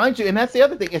good, mind you, and that's the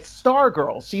other thing. It's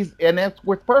Stargirl. And that's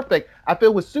what's perfect. I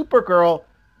feel with Supergirl,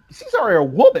 she's already a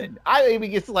woman. I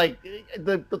mean, it's like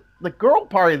the girl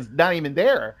part is not even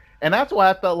there, and that's why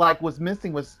I felt like was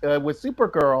missing with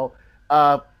Supergirl,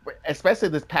 especially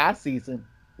this past season.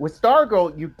 With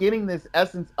Stargirl, you're getting this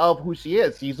essence of who she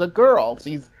is. She's a girl.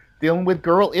 She's dealing with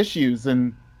girl issues,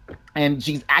 and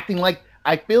she's acting like,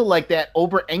 I feel like that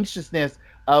over anxiousness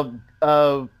of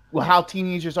how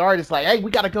teenagers are. It's like, hey,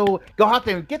 we got to go out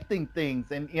there and get things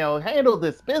and handle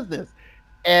this business.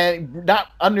 And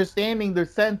not understanding the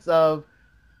sense of,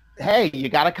 hey, you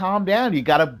got to calm down, you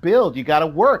got to build, you got to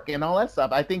work, and all that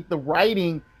stuff. I think the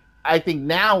writing,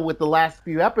 now with the last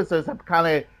few episodes, I'm kind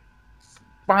of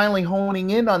finally honing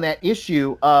in on that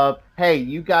issue of, hey,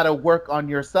 you got to work on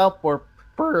yourself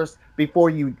first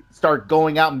before you start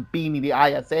going out and beating the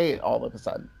ISA all of a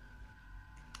sudden.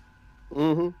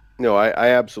 Mm-hmm. No, I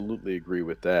absolutely agree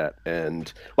with that.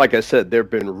 And like I said, there have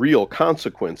been real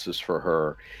consequences for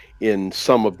her in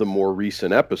some of the more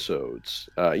recent episodes,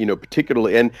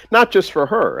 particularly, and not just for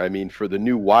her. I mean, for the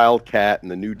new Wildcat and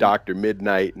the new Dr.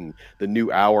 Midnight and the new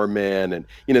Hourman, and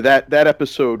that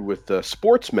episode with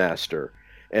Sportsmaster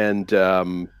and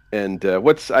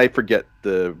I forget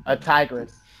the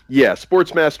Tigress. Yeah,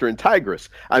 Sportsmaster and Tigress.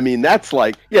 I mean, that's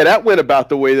like, that went about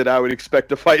the way that I would expect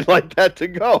a fight like that to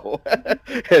go.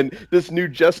 And this new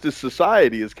Justice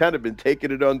Society has kind of been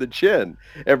taking it on the chin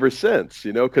ever since,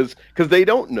 because they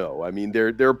don't know. I mean, they're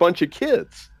a bunch of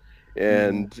kids,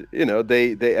 and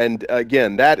they and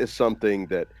again, that is something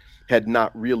that had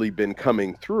not really been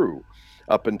coming through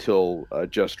up until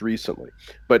just recently.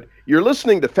 But you're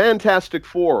listening to Fantastic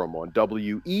Forum on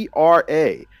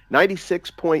WERA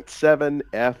 96.7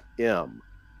 FM.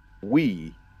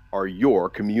 We are your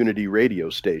community radio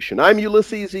station. I'm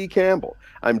Ulysses E. Campbell.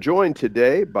 I'm joined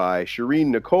today by Sherin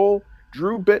Nicole,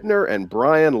 Drew Bittner, and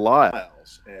Bryan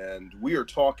Lyles. And we are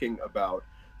talking about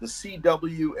the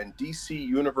CW and DC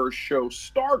Universe show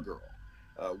Stargirl,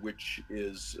 which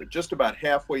is just about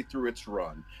halfway through its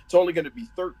run. It's only going to be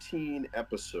 13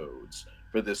 episodes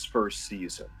for this first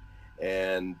season.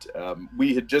 And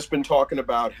we had just been talking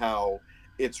about how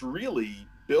it's really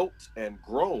built and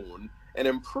grown and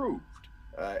improved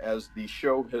as the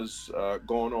show has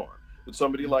gone on. Would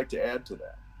somebody like to add to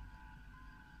that?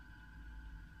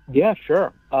 Yeah,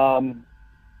 sure.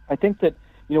 I think that,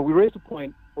 we raised a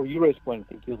point, or you raised a point,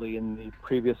 I think, Ulie, in the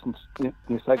previous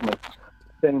segment,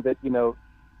 saying that,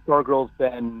 Stargirl's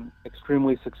been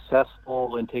extremely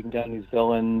successful in taking down these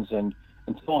villains and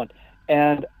so on.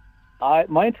 And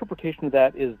my interpretation of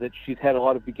that is that she's had a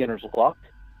lot of beginner's luck.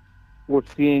 We're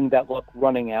seeing that luck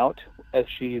running out as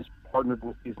she's partnered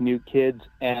with these new kids,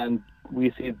 and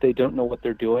we see they don't know what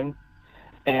they're doing.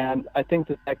 And I think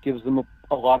that gives them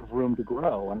a lot of room to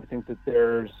grow. And I think that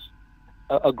there's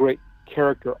a great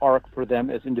character arc for them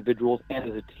as individuals and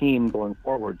as a team going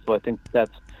forward. So I think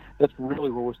that's really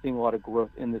where we're seeing a lot of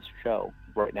growth in this show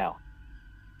right now.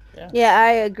 Yeah,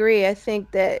 I agree. I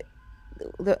think that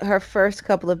her first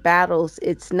couple of battles,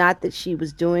 it's not that she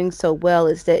was doing so well,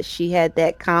 it's that she had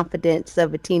that confidence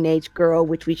of a teenage girl,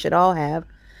 which we should all have.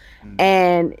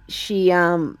 And she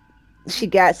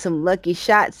got some lucky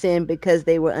shots in because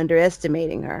they were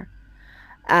underestimating her.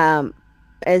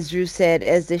 As Drew said,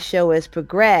 as the show has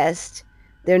progressed,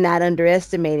 they're not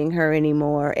underestimating her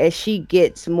anymore. As she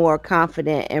gets more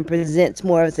confident and presents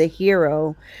more as a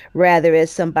hero rather as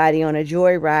somebody on a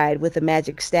joyride with a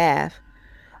magic staff,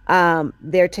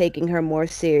 they're taking her more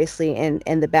seriously,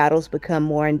 and the battles become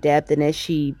more in depth. And as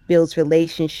she builds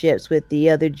relationships with the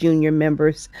other junior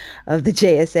members of the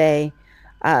JSA,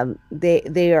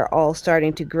 they are all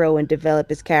starting to grow and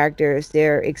develop as characters.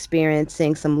 They're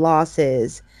experiencing some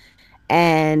losses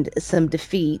and some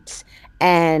defeats,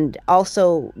 and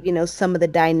also, some of the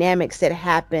dynamics that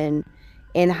happen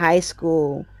in high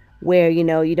school where,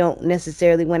 you don't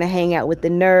necessarily want to hang out with the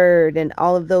nerd, and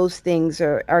all of those things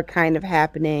are kind of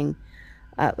happening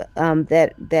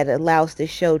that allows the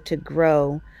show to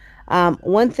grow.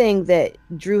 One thing that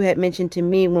Drew had mentioned to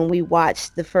me when we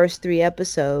watched the first 3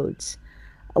 episodes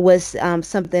was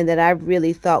something that I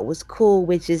really thought was cool,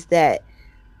 which is that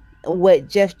what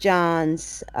Jeff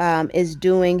Johns is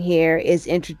doing here is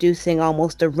introducing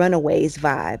almost a Runaways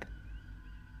vibe,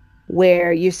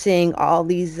 where you're seeing all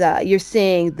these you're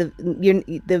seeing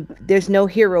there's no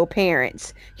hero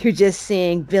parents, you're just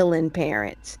seeing villain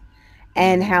parents,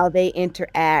 and how they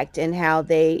interact and how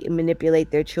they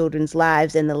manipulate their children's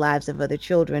lives and the lives of other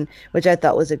children, which I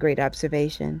thought was a great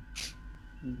observation.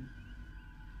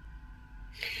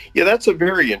 Yeah, that's a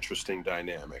very interesting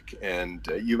dynamic, and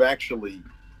you've actually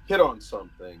hit on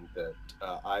something that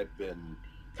I've been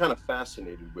kind of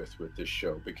fascinated with this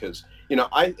show, because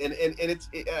I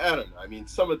don't know. I mean,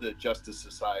 some of the Justice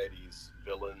Society's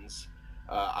villains,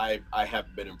 I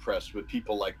haven't been impressed with.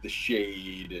 People like the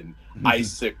Shade and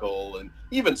Icicle and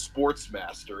even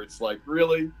Sportsmaster. It's like,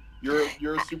 really?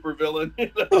 You're a super villain?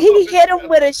 He hit him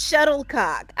with a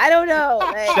shuttlecock. I don't know.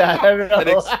 Like, An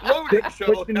exploding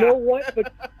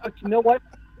shuttlecock. But you know what?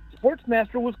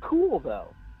 Sportsmaster was cool,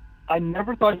 though. I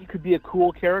never thought he could be a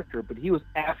cool character, but he was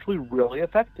actually really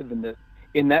effective in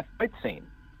that fight scene.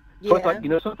 So I thought, you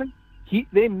know something?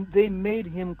 They made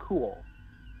him cool.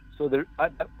 So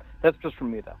that's just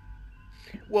from me, though.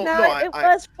 Well, it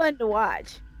was fun to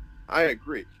watch. I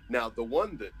agree. Now, the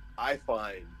one that I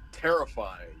find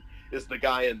terrifying is the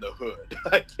guy in the hood.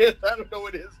 I don't know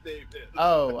what his name is.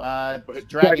 Oh,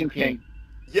 Dragon King.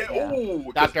 Yeah.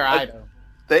 Oh, Dr. Ido.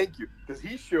 Thank you, because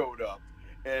he showed up,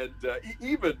 and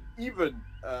even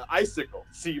Icicle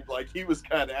seemed like he was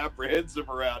kind of apprehensive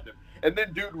around him. And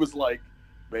then dude was like,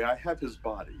 "May I have his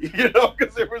body?"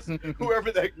 Because there was whoever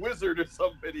that wizard or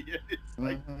somebody. It's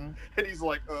like, and he's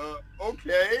like,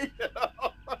 "Okay."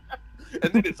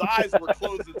 And then his eyes were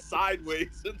closing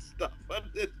sideways and stuff.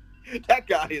 That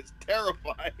guy is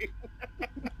terrifying.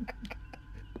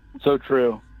 So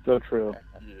true. Yeah,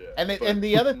 and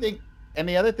the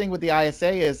other thing with the ISA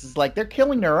is like they're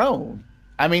killing their own.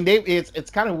 I mean, it's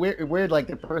kind of weird. Like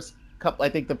the first couple, I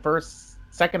think the first,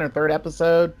 second, or third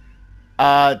episode,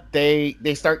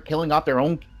 they start killing off their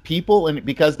own people, and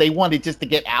because they wanted just to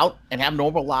get out and have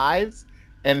normal lives,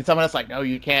 and someone else like, no,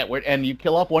 you can't. And you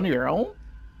kill off one of your own,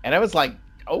 and I was like,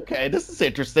 okay, this is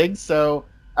interesting. So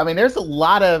I mean, there's a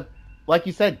lot of, like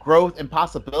you said, growth and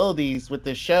possibilities with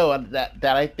this show that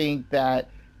I think that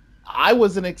I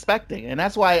wasn't expecting. And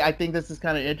that's why I think this is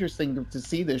kind of interesting to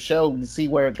see this show, to see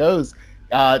where it goes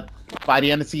by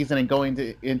the end of season and going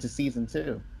into season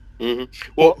 2.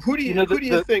 Mm-hmm. Well, who do you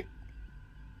think?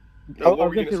 I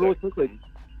was going to say really quickly,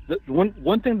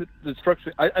 one thing that struck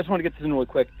me, I just want to get this in really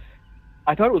quick.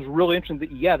 I thought it was really interesting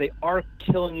that, they are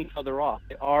killing each other off.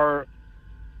 They are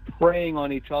preying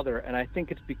on each other, and I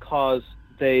think it's because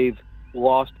they've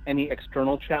lost any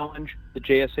external challenge. The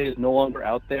JSA is no longer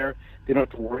out there. They don't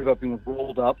have to worry about being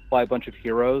rolled up by a bunch of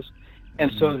heroes,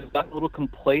 and so they've gotten a little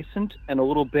complacent and a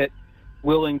little bit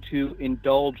willing to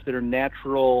indulge their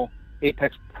natural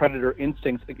apex predator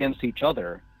instincts against each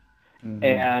other.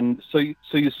 And so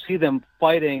you see them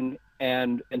fighting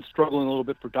and struggling a little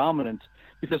bit for dominance,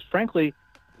 because frankly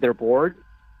they're bored,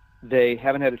 they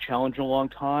haven't had a challenge in a long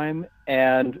time,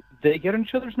 and they get on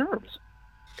each other's nerves.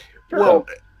 Well,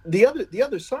 the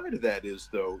other side of that is,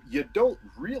 though, you don't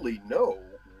really know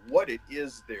what it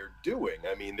is they're doing.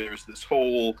 I mean, there's this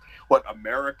whole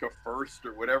America First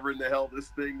or whatever in the hell this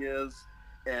thing is,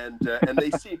 and they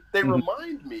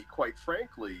remind me, quite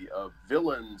frankly, of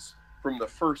villains from the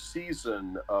first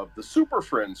season of the Super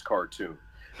Friends cartoon,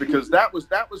 because that was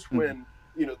when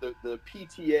the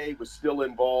PTA was still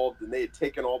involved, and they had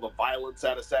taken all the violence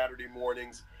out of Saturday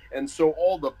mornings. And so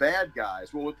all the bad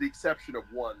guys, well, with the exception of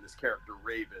one, this character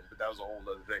Raven, but that was a whole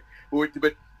other thing.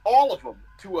 But all of them,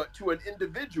 to an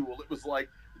individual, it was like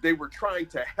they were trying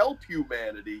to help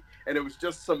humanity, and it was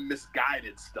just some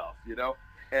misguided stuff,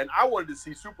 And I wanted to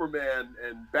see Superman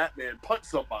and Batman punch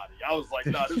somebody. I was like,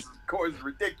 no, this is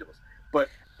ridiculous. But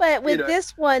with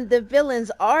this one, the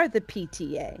villains are the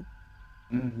PTA.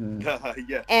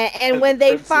 Yeah. And when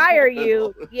they fire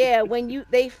you, when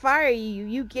they fire you,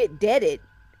 you get deaded.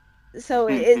 So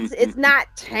it's not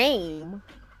tame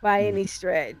by any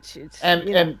stretch.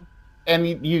 I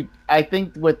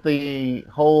think with the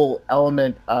whole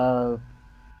element of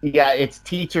it's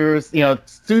teachers,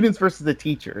 students versus the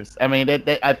teachers. I mean,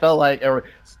 I felt like,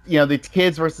 the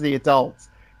kids versus the adults,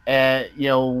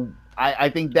 and I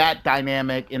think that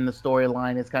dynamic in the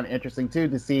storyline is kind of interesting too,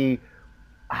 to see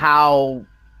how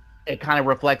it kind of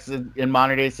reflects in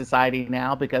modern day society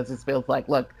now, because it feels like,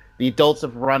 look, the adults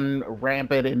have run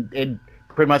rampant and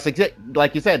pretty much,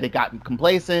 like you said, they got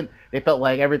complacent. They felt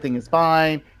like everything is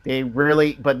fine.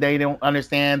 But they don't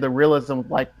understand the realism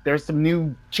of, like, there's some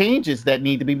new changes that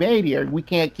need to be made here. We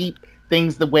can't keep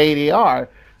things the way they are.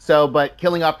 So, but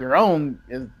killing off your own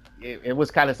it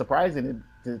was kind of surprising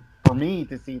for me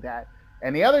to see that.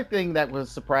 And the other thing that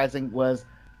was surprising was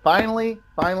finally,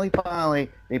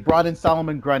 they brought in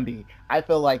Solomon Grundy. I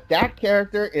feel like that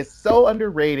character is so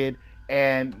underrated,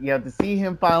 and to see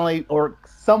him finally, or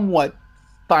somewhat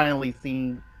finally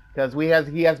seen, because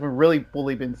he hasn't really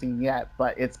fully been seen yet.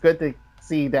 But it's good to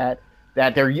see that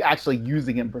they're actually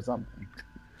using him for something.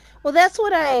 Well, that's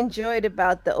what I enjoyed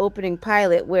about the opening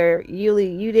pilot, where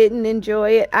Ulie, you didn't enjoy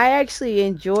it. I actually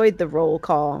enjoyed the roll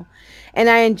call.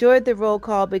 And I enjoyed the roll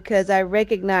call because I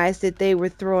recognized that they were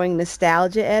throwing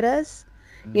nostalgia at us,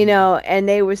 and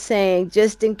they were saying,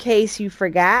 just in case you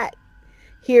forgot,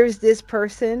 here's this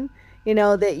person,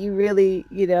 that you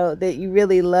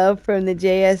really love from the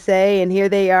JSA, and here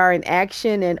they are in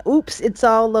action, and oops, it's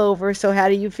all over. So how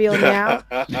do you feel now?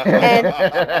 And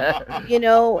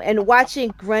and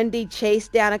watching Grundy chase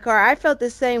down a car, I felt the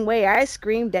same way. I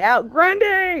screamed out,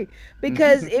 Grundy,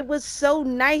 because it was so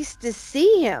nice to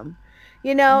see him.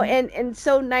 And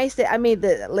so nice that, I mean,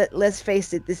 let's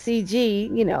face it, the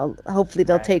CG, hopefully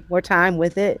they'll take more time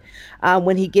with it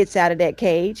when he gets out of that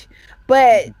cage.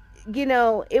 But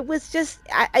it was just,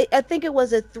 I think it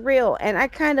was a thrill, and I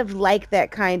kind of like that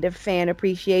kind of fan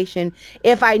appreciation.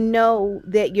 If I know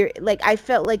that you're like, I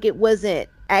felt like it wasn't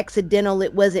accidental,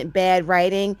 it wasn't bad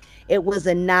writing, it was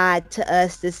a nod to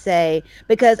us to say,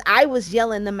 because I was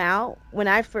yelling them out when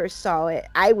I first saw it.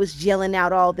 I was yelling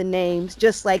out all the names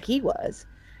just like he was,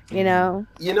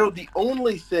 the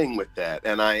only thing with that,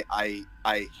 and I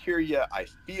hear you, I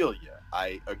feel you,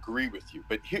 I agree with you,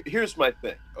 but here's my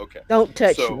thing. Okay, don't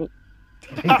touch me.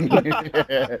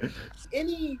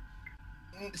 Any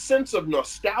sense of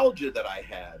nostalgia that I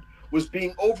had was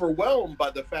being overwhelmed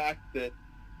by the fact that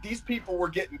these people were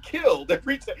getting killed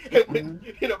every time. And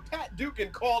when Pat Dugan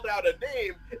called out a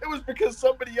name, it was because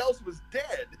somebody else was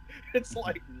dead. It's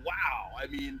like, wow. I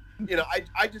mean,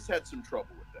 I just had some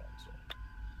trouble with that. So.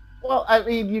 Well, I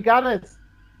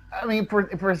mean,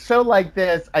 for a show like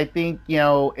this, I think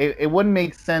it wouldn't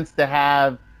make sense to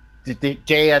have the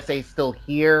JSA still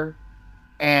here,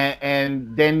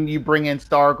 and then you bring in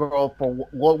Stargirl for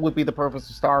what would be the purpose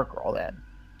of Stargirl then?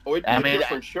 Oh, it'd be a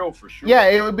different show for sure. Yeah,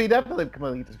 it would be definitely a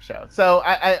completely different show. So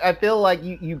I feel like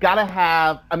you gotta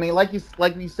have. I mean, like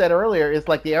you said earlier, it's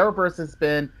like the Arrowverse has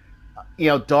been,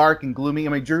 dark and gloomy.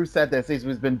 I mean, Drew said this. It's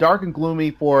been dark and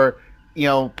gloomy for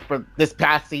this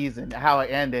past season, how it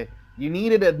ended. You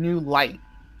needed a new light,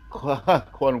 quote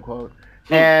unquote,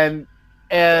 and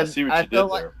I see what I you feel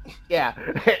did like, there. yeah,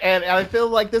 and I feel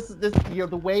like this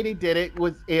the way they did it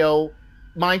was,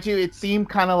 mind you, it seemed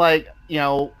kind of like,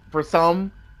 for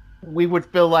some, we would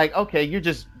feel like, okay, you're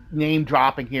just name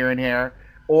dropping here and there,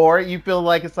 or you feel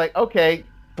like it's like, okay,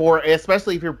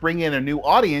 especially if you're bringing in a new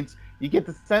audience, you get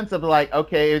the sense of like,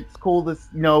 okay, it's cool to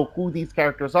know who these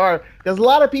characters are, because a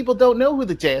lot of people don't know who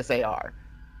the JSA are.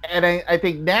 And I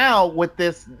think now with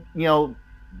this,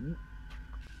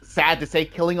 sad to say,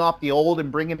 killing off the old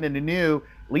and bringing in the new,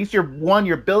 at least you're going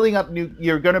to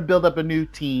build up a new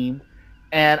team.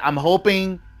 And I'm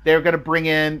hoping they're going to bring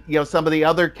in, some of the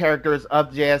other characters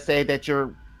of JSA that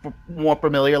you're more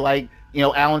familiar, like,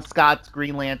 Alan Scott's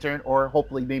Green Lantern, or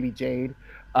hopefully maybe Jade.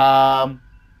 And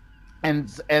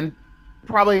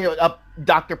probably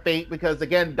Dr. Fate, because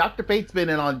again, Dr. Fate's been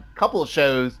in on a couple of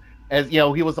shows, as he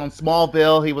was on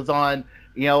Smallville, he was on,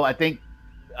 I think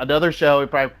another show,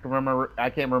 if I remember, I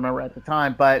can't remember at the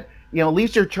time, but at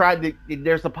least you're trying to,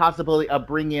 there's a possibility of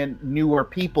bringing newer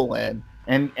people in,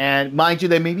 and mind you,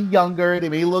 they may be younger, they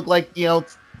may look like,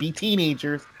 be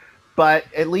teenagers, but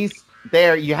at least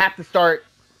there you have to start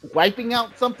wiping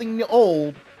out something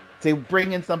old to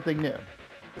bring in something new.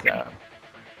 So.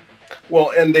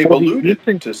 Well, and they've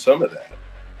alluded to some of that.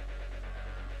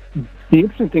 The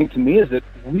interesting thing to me is that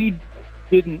we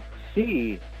didn't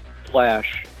see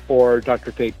Flash or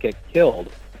Dr. Fate get killed.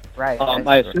 Right.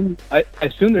 I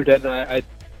assume they're dead, and I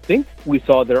think we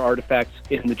saw their artifacts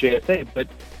in the JSA, but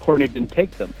Courtney didn't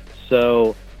take them.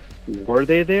 So, were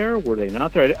they there? Were they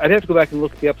not there? I'd have to go back and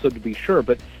look at the episode to be sure,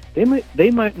 but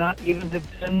they might not even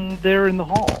have been there in the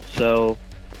hall. So,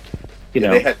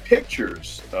 They had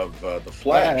pictures of the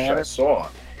Flash, I saw,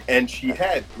 and she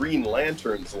had Green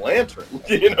Lantern's lantern,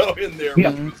 in there, which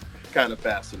was kind of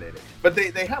fascinating. But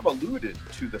they have alluded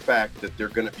to the fact that they're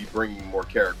going to be bringing more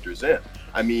characters in.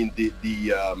 I mean,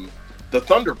 the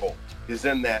Thunderbolt is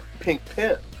in that pink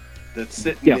pen that's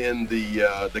sitting in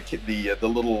the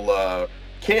little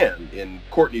can in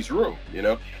Courtney's room,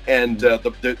 and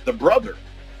the brother,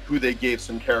 who they gave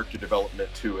some character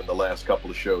development to in the last couple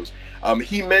of shows.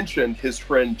 He mentioned his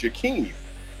friend Jakeem,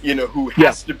 who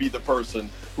has to be the person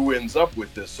who ends up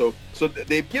with this. So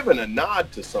they've given a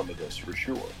nod to some of this for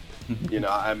sure.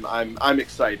 I'm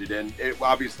excited, and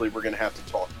obviously we're going to have to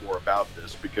talk more about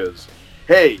this because,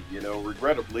 hey,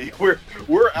 regrettably we're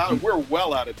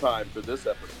well out of time for this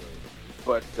episode.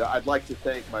 But I'd like to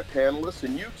thank my panelists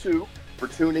and you two for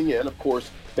tuning in. Of course,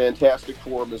 Fantastic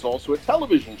Forum is also a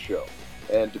television show,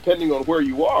 and depending on where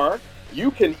you are,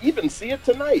 you can even see it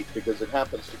tonight because it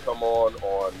happens to come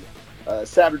on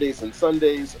Saturdays and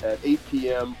Sundays at 8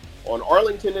 p.m. on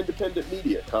Arlington Independent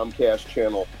Media, Comcast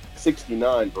Channel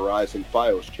 69, Verizon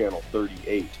Fios Channel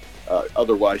 38.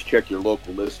 Otherwise, check your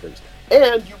local listings.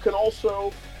 And you can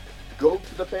also go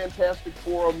to the Fantastic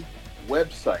Forum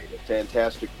website at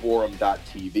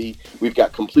fantasticforum.tv. We've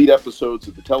got complete episodes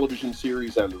of the television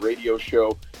series and the radio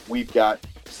show. We've got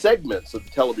segments of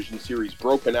the television series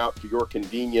broken out for your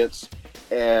convenience.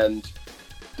 And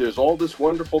there's all this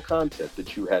wonderful content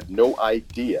that you had no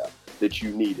idea that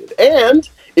you needed. And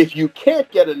if you can't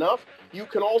get enough, you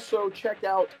can also check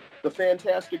out the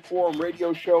Fantastic Forum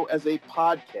radio show as a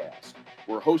podcast.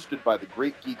 We're hosted by the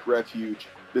Great Geek Refuge.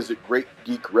 Visit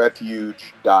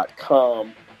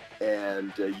greatgeekrefuge.com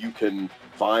and you can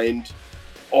find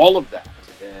all of that,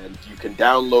 and you can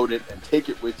download it and take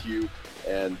it with you,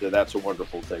 and that's a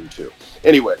wonderful thing too.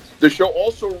 Anyway, the show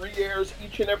also re-airs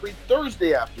each and every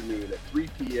Thursday afternoon at 3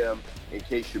 p.m. in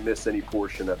case you miss any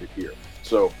portion of it here.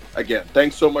 So again,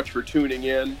 thanks so much for tuning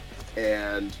in,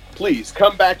 and please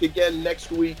come back again next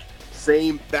week.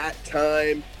 Same bat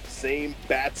time, same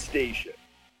bat station.